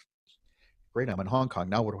 I'm like, great, I'm in Hong Kong.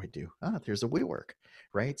 Now what do I do? There's a WeWork,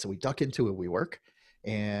 right? So we duck into a WeWork,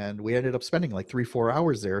 and we ended up spending like 3-4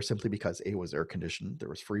 hours there, simply because it was air conditioned, there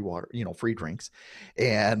was free water, free drinks,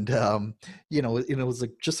 and it was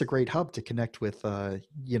just a great hub to connect with,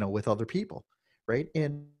 with other people, right?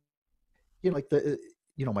 And like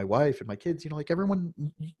my wife and my kids, like everyone,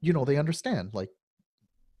 they understand, like,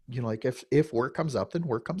 like if work comes up, then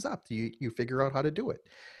work comes up. You figure out how to do it.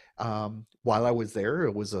 While I was there,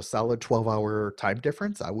 it was a solid 12-hour time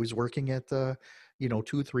difference. I was working at 2,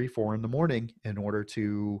 3, 4 in the morning in order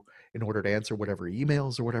to answer whatever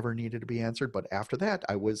emails or whatever needed to be answered. But after that,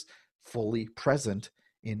 I was fully present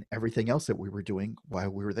in everything else that we were doing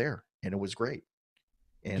while we were there, and it was great,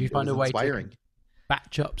 Do you and it find was a way to inspiring.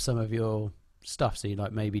 batch up some of your stuff? So you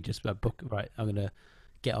like maybe just book, right, I'm gonna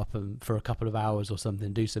get up and for a couple of hours or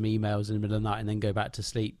something, do some emails in the middle of the night, and then go back to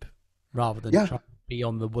sleep, rather than Yeah, try to be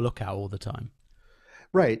on the lookout all the time.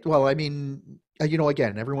 right. Well, I mean,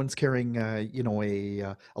 again, everyone's carrying, a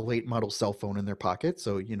late model cell phone in their pocket,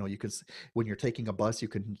 so when you're taking a bus, you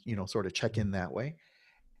can, sort of check in that way.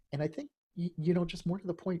 And I think just more to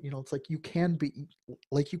the point, it's like you can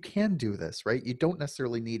do this, right? You don't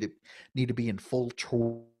necessarily need to be in full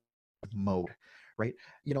tour mode, right?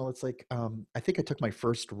 It's like, I think I took my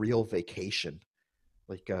first real vacation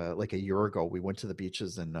like a year ago. We went to the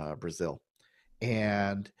beaches in Brazil,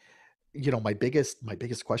 and my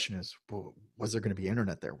biggest question is, well, was there going to be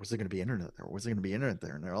internet there? Was there going to be internet there? Was there going to be internet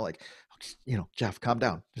there? And they're all like, Jeff, calm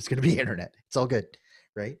down. There's going to be internet. It's all good,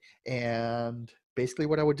 right? And basically,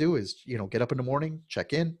 what I would do is, get up in the morning,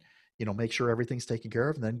 check in, make sure everything's taken care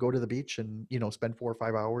of, and then go to the beach and spend 4 or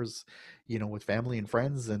 5 hours, with family and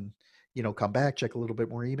friends, and come back, check a little bit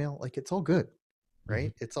more email. Like, it's all good, Mhm.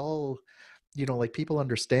 right? It's all, like, people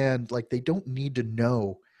understand, like, they don't need to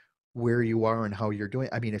know where you are and how you're doing.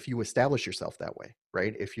 I mean, if you establish yourself that way,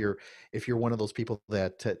 right? If you're one of those people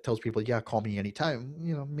that tells people, yeah, call me anytime,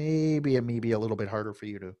 maybe it may be a little bit harder for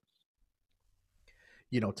you to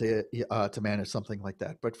manage something like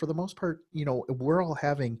that. But for the most part, we're all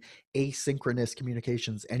having asynchronous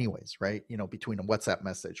communications anyways, right? Between a WhatsApp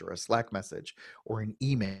message or a Slack message or an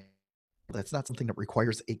email. That's not something that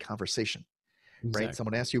requires a conversation, right? Exactly.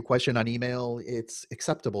 Someone asks you a question on email, it's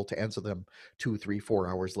acceptable to answer them 2, 3, 4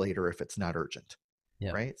 hours later if it's not urgent,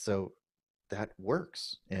 Yeah. right? So that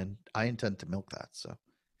works, and I intend to milk that. So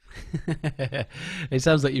It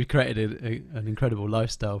sounds like you've created an incredible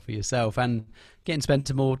lifestyle for yourself, and get to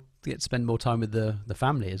spend more time with the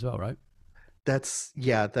family as well, right? that's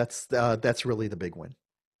really the big win,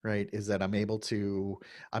 right? Is that I'm able to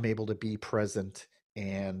be present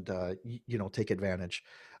and take advantage.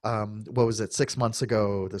 What was it? 6 months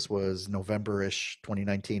ago, this was November-ish,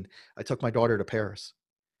 2019. I took my daughter to Paris,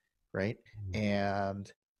 right?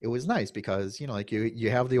 And it was nice because like you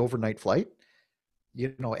have the overnight flight.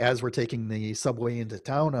 As we're taking the subway into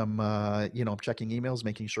town, I'm checking emails,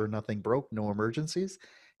 making sure nothing broke, no emergencies.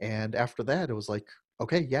 And after that, it was like,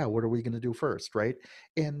 okay, yeah, what are we going to do first, right?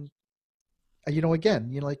 And again,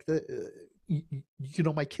 like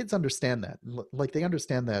my kids understand that. Like, they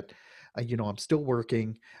understand that, I'm still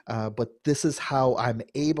working, but this is how I'm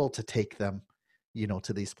able to take them,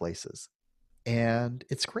 to these places, and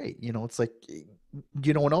it's great. It's like,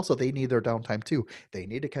 and also they need their downtime too. They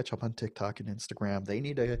need to catch up on TikTok and Instagram. They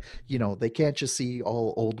need to, they can't just see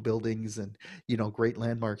all old buildings and great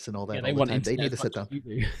landmarks and all Yeah, that they all the want time. They internet need as to sit much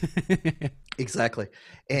as down. you do. Exactly.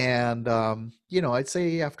 And I'd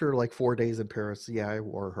say after like 4 days in Paris, yeah, I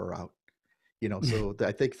wore her out. So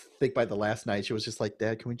I think by the last night she was just like,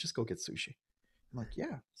 Dad, can we just go get sushi? I'm like,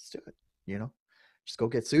 yeah, let's do it. You know, just go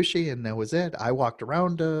get sushi, and that was it. I walked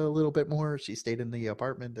around a little bit more. She stayed in the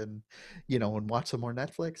apartment and and watched some more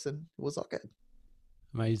Netflix, and it was all good.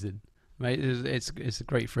 Amazing, mate. It's a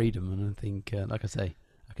great freedom, and I think, like I say,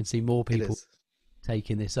 I can see more It people is.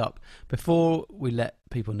 taking this up. Before we let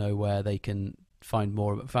people know where they can find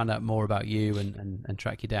out more about you and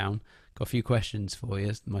track you down, got a few questions for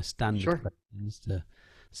you. My standard Sure. questions to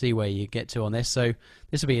see where you get to on this. So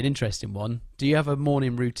this will be an interesting one. Do you have a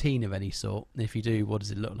morning routine of any sort? And if you do, what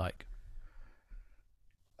does it look like?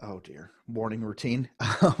 Oh dear. Morning routine.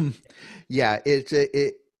 Yeah,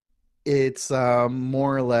 it's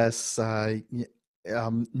more or less,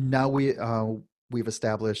 now we've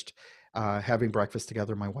established having breakfast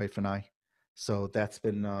together, my wife and I. So that's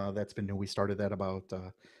been new. We started that about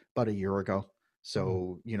a year ago. Mm.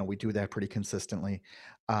 So we do that pretty consistently.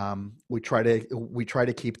 We try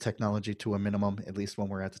to keep technology to a minimum, at least when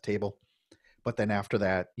we're at the table. But then after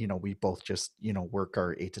that, we both just work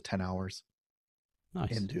our 8 to 10 hours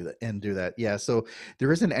Nice. and do that. Yeah. So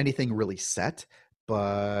there isn't anything really set,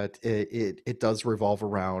 but it does revolve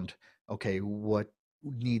around, okay, what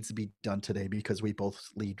needs to be done today, because we both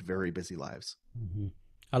lead very busy lives. Hmm.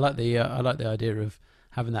 I like the idea of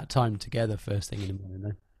having that time together first thing in the morning.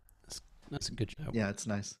 Though that's a good shout. Yeah, it's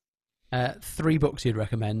nice. Three books you'd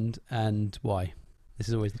recommend and why? This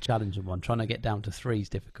is always the challenging one. Trying to get down to three is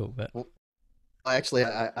difficult, but Well, actually,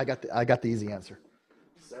 I got the easy answer.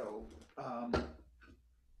 So, um,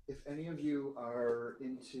 if any of you are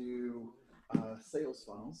into sales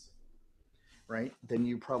funnels, right, then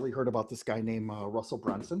you probably heard about this guy named Russell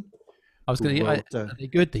Brunson, I was who going to. Are wrote. they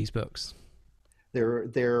good? These books?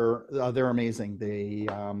 They're amazing.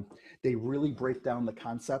 They really break down the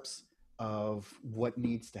concepts of what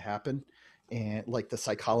needs to happen, and like the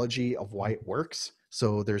psychology of why it works.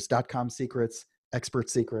 So there's .com secrets, expert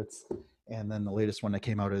secrets, and then the latest one that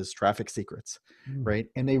came out is traffic secrets, Mm. right?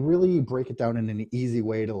 And they really break it down in an easy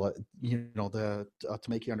way to to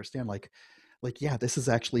make you understand, like, yeah, this is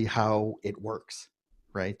actually how it works,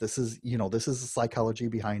 right? This is the psychology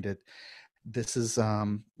behind it. this is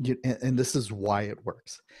and this is why it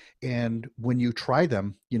works. And when you try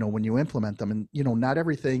them, when you implement them, and not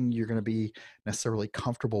everything you're going to be necessarily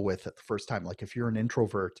comfortable with at the first time. Like if you're an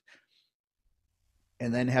introvert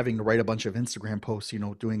and then having to write a bunch of Instagram posts,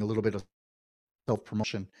 doing a little bit of self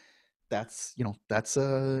promotion, that's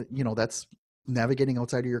navigating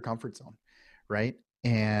outside of your comfort zone, right?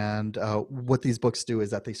 And what these books do is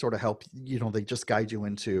that they sort of help, they just guide you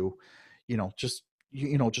into, just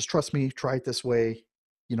trust me, try it this way,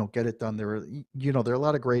 get it done. There are a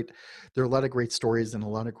lot of great stories and a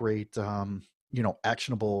lot of great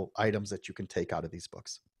actionable items that you can take out of these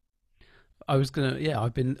books. I was gonna, yeah,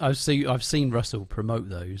 I've seen Russell promote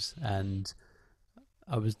those, and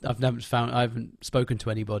I haven't spoken to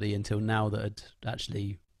anybody until now that had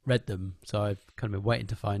actually read them. So I've kind of been waiting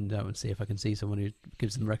to find out and see if I can see someone who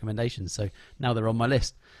gives them recommendations. So now they're on my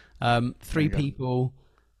list. Three people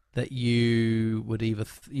that you would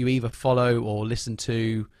either follow or listen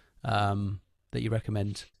to, that you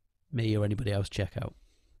recommend me or anybody else check out.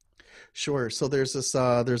 Sure. So there's this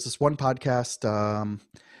one podcast.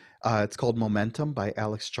 It's called Momentum by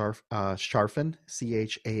Alex Charfin, Charfin.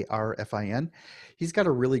 He's got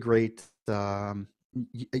a really great.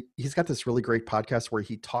 He's got this really great podcast where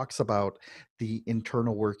he talks about the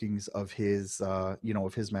internal workings of his,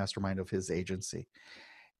 of his mastermind, of his agency.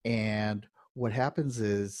 And what happens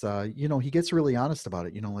is, he gets really honest about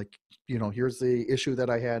it. Like, here's the issue that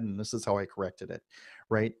I had, and this is how I corrected it,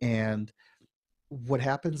 right? And what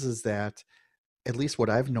happens is that, at least what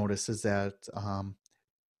I've noticed is that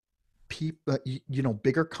people,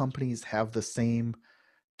 bigger companies have the same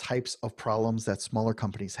types of problems that smaller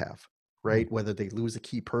companies have, right? Whether they lose a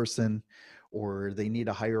key person or they need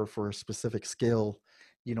a hire for a specific skill,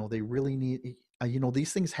 they really need,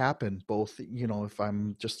 these things happen both, if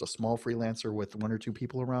I'm just a small freelancer with one or two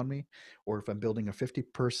people around me, or if I'm building a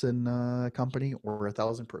 50-person company or a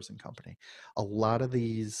 1,000-person company. A lot of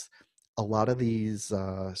these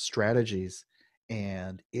strategies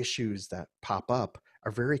and issues that pop up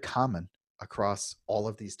are very common across all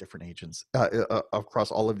of these different across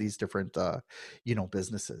all of these different,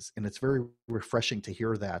 businesses. And it's very refreshing to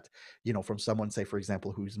hear that, from someone, say, for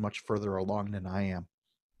example, who's much further along than I am,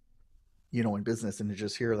 in business, and to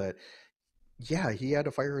just hear that, yeah, he had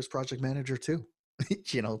to fire his project manager too.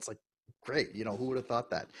 It's like, great. Who would have thought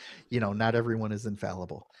that? Not everyone is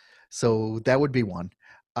infallible. So that would be one.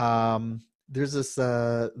 Um, there's this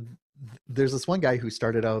one guy who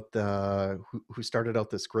started out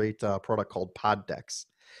this great product called Poddex.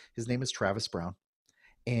 His name is Travis Brown,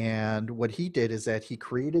 and what he did is that he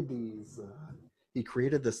created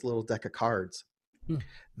this little deck of cards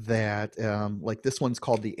that, like, this one's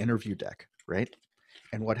called the interview deck, right?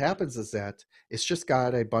 And what happens is that it's just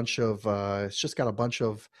got a bunch of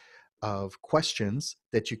questions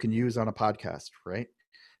that you can use on a podcast, right?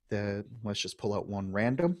 Let's just pull out one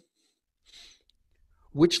random.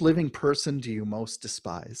 Which living person do you most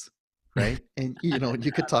despise? Right? And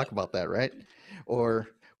you could talk about that, right? Or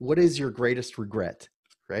what is your greatest regret?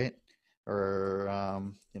 Right? Or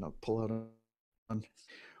pull out on,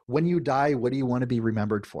 when you die, what do you want to be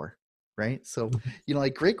remembered for? Right? So,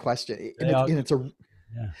 like, great question. And it's a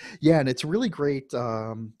and it's a really great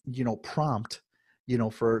prompt,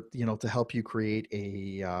 for, to help you create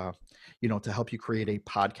a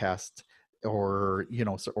podcast, or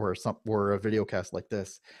or a video cast like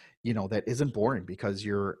this, that isn't boring, because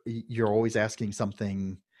you're always asking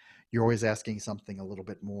something a little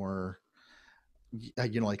bit more,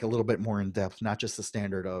 like a little bit more in depth, not just the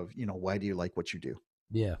standard of, why do you like what you do?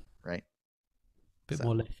 Yeah. Right. Bit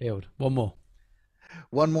more left field. One more,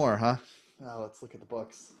 huh? Let's look at the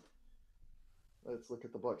books.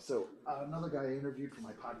 So another guy I interviewed for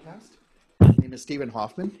my podcast, his name is Stephen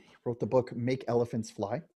Hoffman. He wrote the book Make Elephants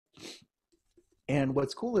Fly. And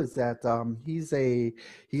what's cool is that he's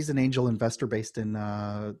an angel investor based in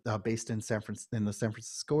San in the San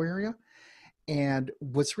Francisco area. And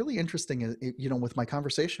what's really interesting is, with my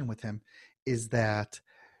conversation with him, is that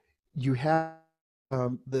you have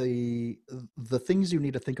the things you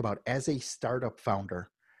need to think about as a startup founder,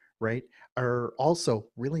 right, are also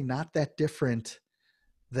really not that different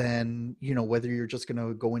than, whether you're just going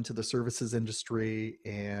to go into the services industry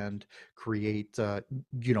and create a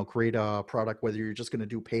product, whether you're just going to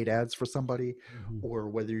do paid ads for somebody, or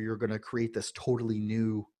whether you're going to create this totally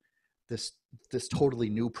new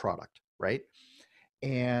product, right?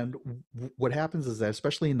 And what happens is that,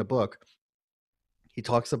 especially in the book, he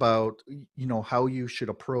talks about, how you should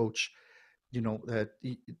approach, that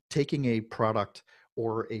taking a product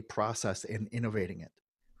or a process and innovating it,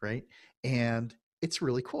 right? And it's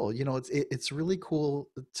really cool. It's really cool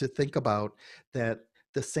to think about that.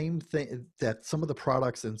 the same thing that some of the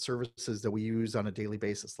products and services that we use on a daily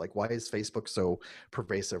basis, like why is Facebook so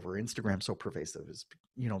pervasive or Instagram so pervasive, is,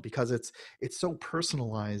 because it's so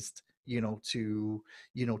personalized, to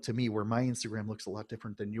me, where my Instagram looks a lot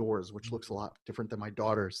different than yours, which looks a lot different than my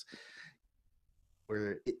daughter's,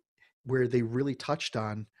 where they really touched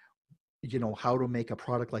on, how to make a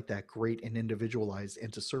product like that great and individualized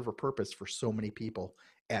and to serve a purpose for so many people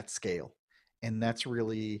at scale. And that's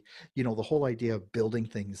really, the whole idea of building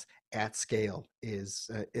things at scale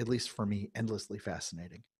is, at least for me, endlessly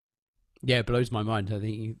fascinating. Yeah, it blows my mind. I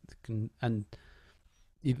think you can, and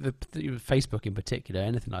Facebook in particular,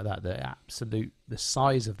 anything like that, the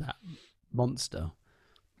size of that monster,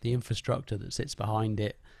 the infrastructure that sits behind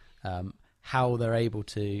it, how they're able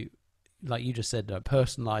to, like you just said,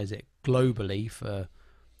 personalize it globally for,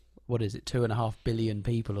 what is it, 2.5 billion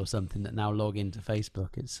people or something that now log into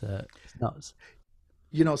Facebook. It's nuts.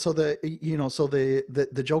 So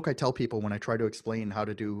the joke I tell people when I try to explain how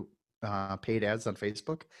to do paid ads on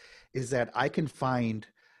Facebook is that I can find,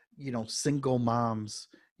 single moms,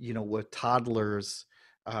 with toddlers,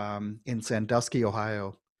 in Sandusky,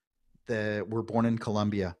 Ohio, that were born in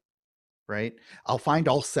Colombia, right? I'll find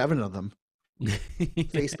all 7 of them.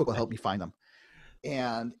 Facebook will help me find them.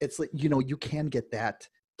 And it's like, you can get that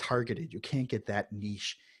targeted. You can't get that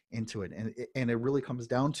niche into it. And it really comes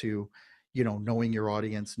down to, knowing your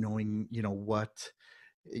audience, knowing, what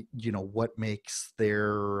makes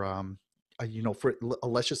their,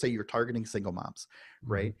 let's just say you're targeting single moms,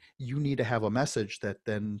 right? Mm-hmm. You need to have a message that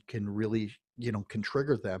then can really, can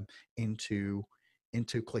trigger them into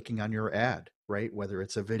clicking on your ad, right? Whether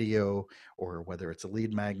it's a video or whether it's a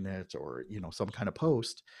lead magnet or, some kind of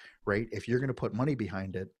post, right? If you're going to put money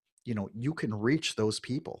behind it, you can reach those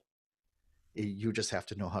people. You just have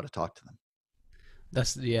to know how to talk to them.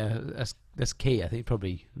 That's key. I think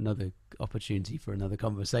probably another opportunity for another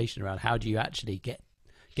conversation around how do you actually get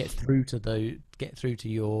through to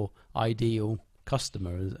your ideal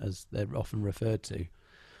customer, as they're often referred to.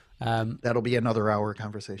 That'll be another hour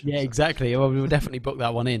conversation. Yeah, so. Exactly. Well, we will definitely book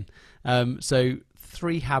that one in. So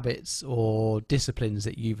 3 habits or disciplines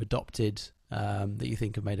that you've adopted that you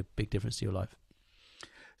think have made a big difference to your life.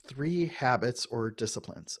 3 habits or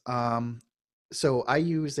disciplines. So I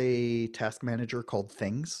use a task manager called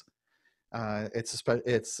Things.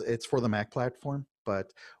 It's for the Mac platform,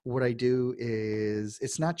 but what I do is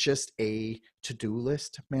it's not just a to-do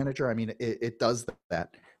list manager. I mean, it does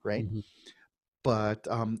that, right? Mm-hmm. But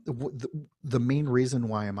the main reason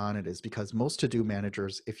why I'm on it is because most to-do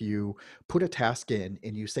managers, if you put a task in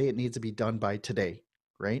and you say it needs to be done by today,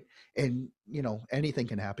 right? And, anything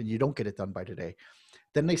can happen. You don't get it done by today.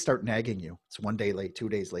 Then they start nagging you. It's 1 day late, 2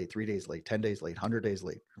 days late, 3 days late, 10 days late, 100 days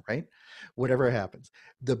late, right? Whatever happens.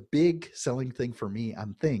 The big selling thing for me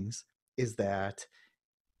on Things is that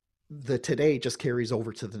the today just carries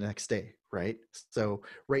over to the next day, right? So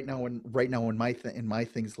right now in my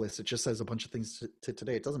Things list, it just says a bunch of things to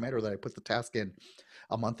today. It doesn't matter that I put the task in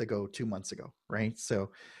a month ago, 2 months ago, right?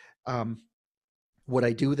 So what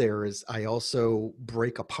I do there is I also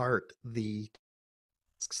break apart the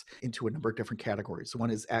into a number of different categories.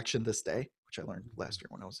 One is action this day, which I learned last year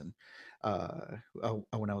when I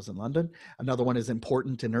was in London. Another one is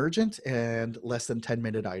important and urgent, and less than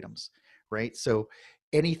 10-minute items, right? So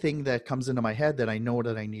anything that comes into my head that I know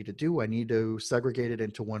that I need to do, I need to segregate it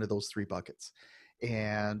into one of those 3 buckets.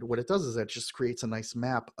 And what it does is it just creates a nice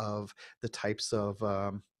map of the types of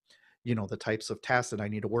the types of tasks that I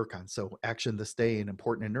need to work on. So action this day and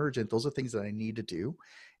important and urgent, those are things that I need to do.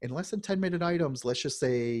 And less than 10-minute items, let's just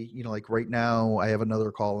say, like right now I have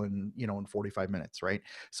another call in 45 minutes, right?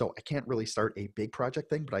 So I can't really start a big project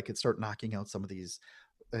thing, but I could start knocking out some of these,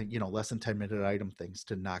 less than 10-minute item things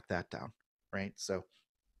to knock that down, right? So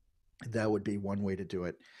that would be one way to do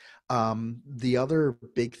it. The other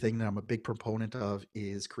big thing that I'm a big proponent of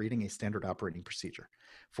is creating a standard operating procedure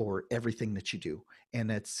for everything that you do. And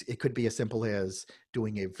it could be as simple as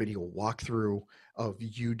doing a video walkthrough of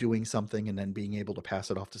you doing something and then being able to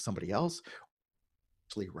pass it off to somebody else,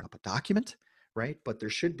 actually run up a document, right? But there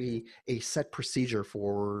should be a set procedure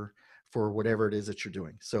for whatever it is that you're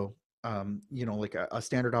doing. So like a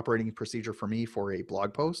standard operating procedure for me for a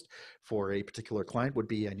blog post for a particular client would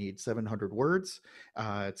be, I need 700 words.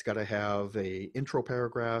 It's got to have a intro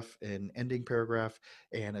paragraph, an ending paragraph,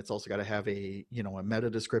 and it's also got to have a meta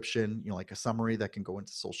description, like a summary that can go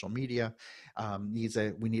into social media.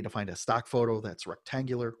 We need to find a stock photo that's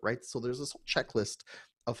rectangular, right? So there's this whole checklist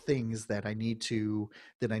of things that I need to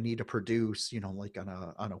produce, like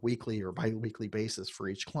on a weekly or bi-weekly basis for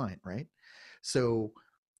each client, right? So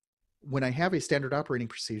when I have a standard operating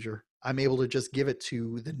procedure, I'm able to just give it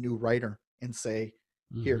to the new writer and say,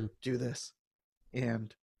 Here, do this.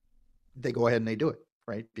 And they go ahead and they do it,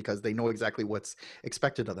 right? Because they know exactly what's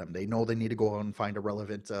expected of them. They know they need to go out and find a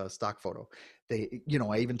relevant stock photo. They,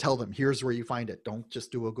 I even tell them, here's where you find it. Don't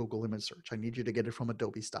just do a Google image search. I need you to get it from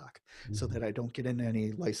Adobe Stock so that I don't get into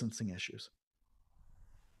any licensing issues.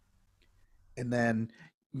 And then,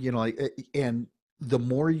 and the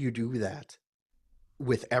more you do that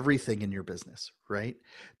with everything in your business, right,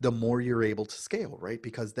 the more you're able to scale, right?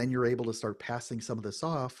 Because then you're able to start passing some of this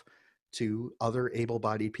off to other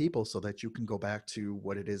able-bodied people so that you can go back to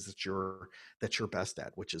what it is that you're best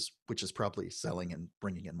at, which is probably selling and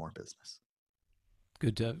bringing in more business.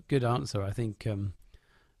 Good answer. I think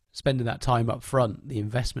spending that time up front, the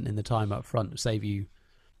investment in the time up front, will save you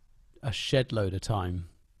a shed load of time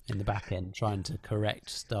in the back end trying to correct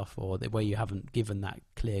stuff or where you haven't given that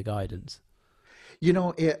clear guidance.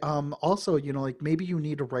 Also, like maybe you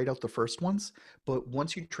need to write out the first ones, but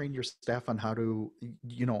once you train your staff on how to,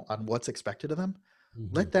 on what's expected of them,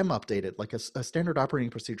 let them update it. Like a standard operating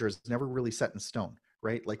procedure is never really set in stone,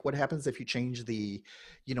 right? Like what happens if you change the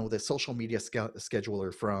social media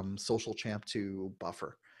scheduler from Social Champ to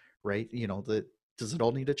Buffer, right? Does it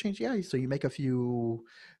all need to change? Yeah. So you make a few,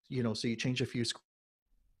 so you change a few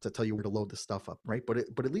to tell you where to load the stuff up, right? But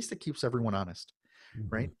at least it keeps everyone honest,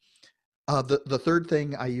 right? The third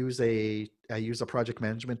thing, I use a project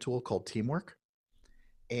management tool called Teamwork.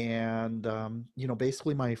 And,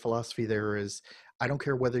 basically my philosophy there is I don't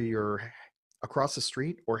care whether you're across the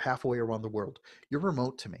street or halfway around the world, you're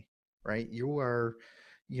remote to me, right? You are,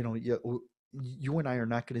 you and I are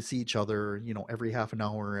not going to see each other, every half an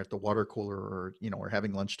hour at the water cooler or, or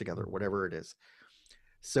having lunch together, whatever it is.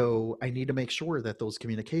 So I need to make sure that those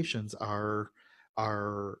communications are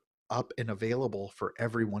up and available for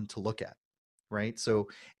everyone to look at, right? So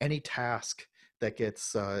any task that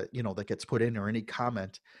gets that gets put in or any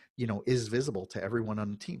comment is visible to everyone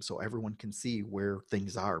on the team, so everyone can see where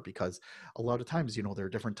things are, because a lot of times there are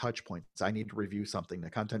different touch points. I need to review something,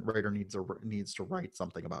 the content writer needs to write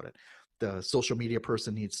something about it, the social media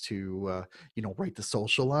person needs to write the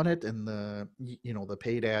social on it, and the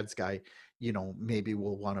paid ads guy maybe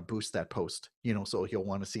will want to boost that post, so he'll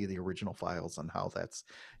want to see the original files on how that's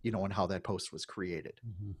and how that post was created.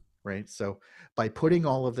 Right. So by putting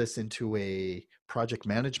all of this into a project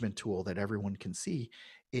management tool that everyone can see,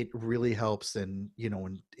 it really helps in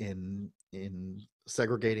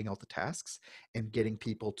segregating out the tasks and getting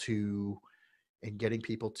people to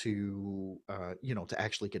to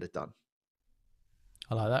actually get it done.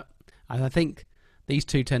 I like that. And I think these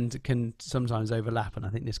two can sometimes overlap, and I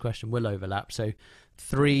think this question will overlap. So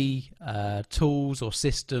 3 tools or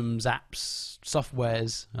systems, apps,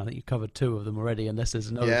 softwares, I think you covered 2 of them already, unless there's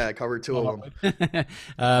another. Yeah, I covered 2 of them.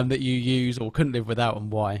 That you use or couldn't live without, and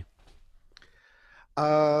why?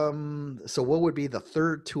 So what would be the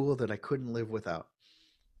third tool that I couldn't live without?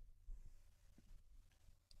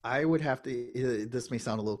 I would have to, this may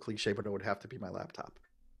sound a little cliche, but it would have to be my laptop.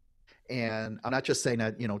 And I'm not just saying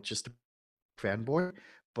that, just a fanboy,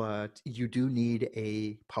 but you do need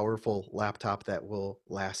a powerful laptop that will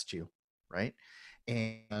last you, right?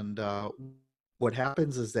 And what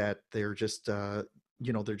happens is that they're just,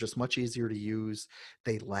 they're just much easier to use.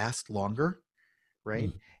 They last longer,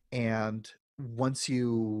 right? And once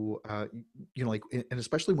you, and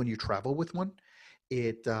especially when you travel with one,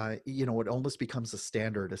 it, it almost becomes a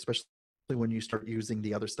standard, especially when you start using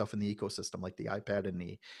the other stuff in the ecosystem, like the iPad and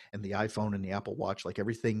the iPhone and the Apple Watch, like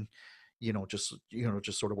everything, just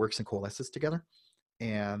sort of works and coalesces together.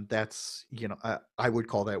 And that's, I would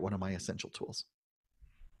call that one of my essential tools.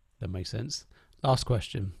 That makes sense. Last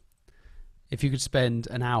question. If you could spend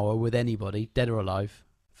an hour with anybody, dead or alive,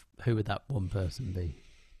 who would that one person be?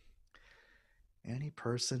 Any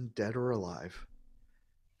person, dead or alive?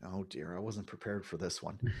 Oh dear, I wasn't prepared for this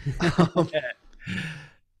one.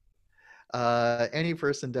 Any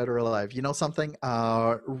person, dead or alive. Something?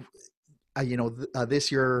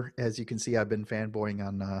 This year, as you can see, I've been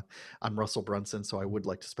fanboying on Russell Brunson, so I would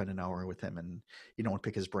like to spend an hour with him and and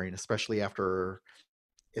pick his brain, especially after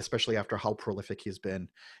how prolific he's been,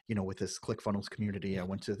 with this ClickFunnels community. I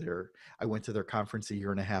went to their conference a year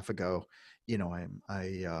and a half ago. I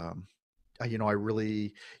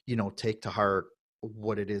really take to heart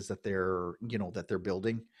what it is that they're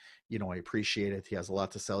building. I appreciate it. He has a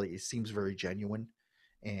lot to sell. He seems very genuine,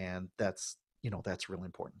 and that's really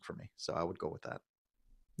important for me. So I would go with that.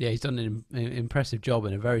 Yeah, he's done an impressive job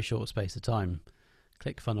in a very short space of time.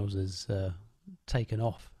 ClickFunnels has taken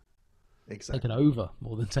off. Exactly. Taken over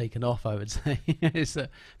more than taken off, I would say. It's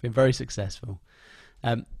been very successful.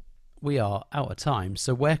 We are out of time.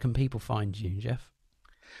 So where can people find you, Jeff?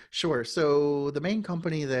 Sure. So the main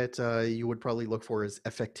company that you would probably look for is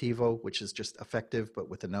Efectivo, which is just effective, but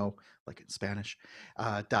with an O, like in Spanish.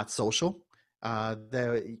 Dot social.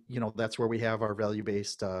 That's where we have our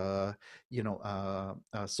value-based,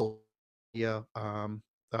 social media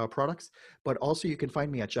products. But also, you can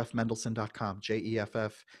find me at jeffmendelson.com,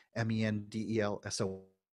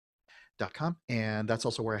 JEFFMENDELSON.com, and that's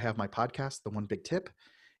also where I have my podcast, The One Big Tip.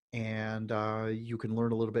 And you can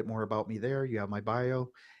learn a little bit more about me there. You have my bio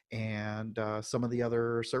and some of the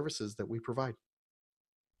other services that we provide.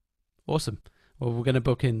 Awesome. Well, we're going to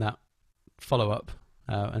book in that follow up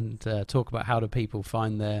and talk about how do people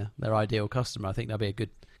find their ideal customer. I think that'll be a good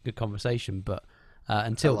conversation. But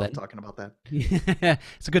until I love then, talking about that.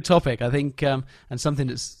 it's a good topic, I think, and something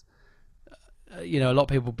that's a lot of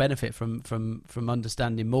people benefit from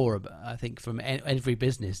understanding more. I think from every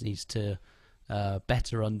business needs to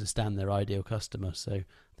better understand their ideal customer. So I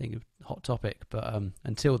think a hot topic. But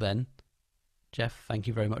until then, Jeff, thank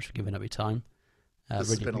you very much for giving up your time. This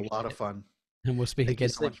has been a lot of fun. And we'll speak Thank you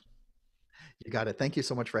again so soon. much. You got it. Thank you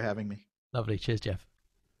so much for having me. Lovely. Cheers, Jeff.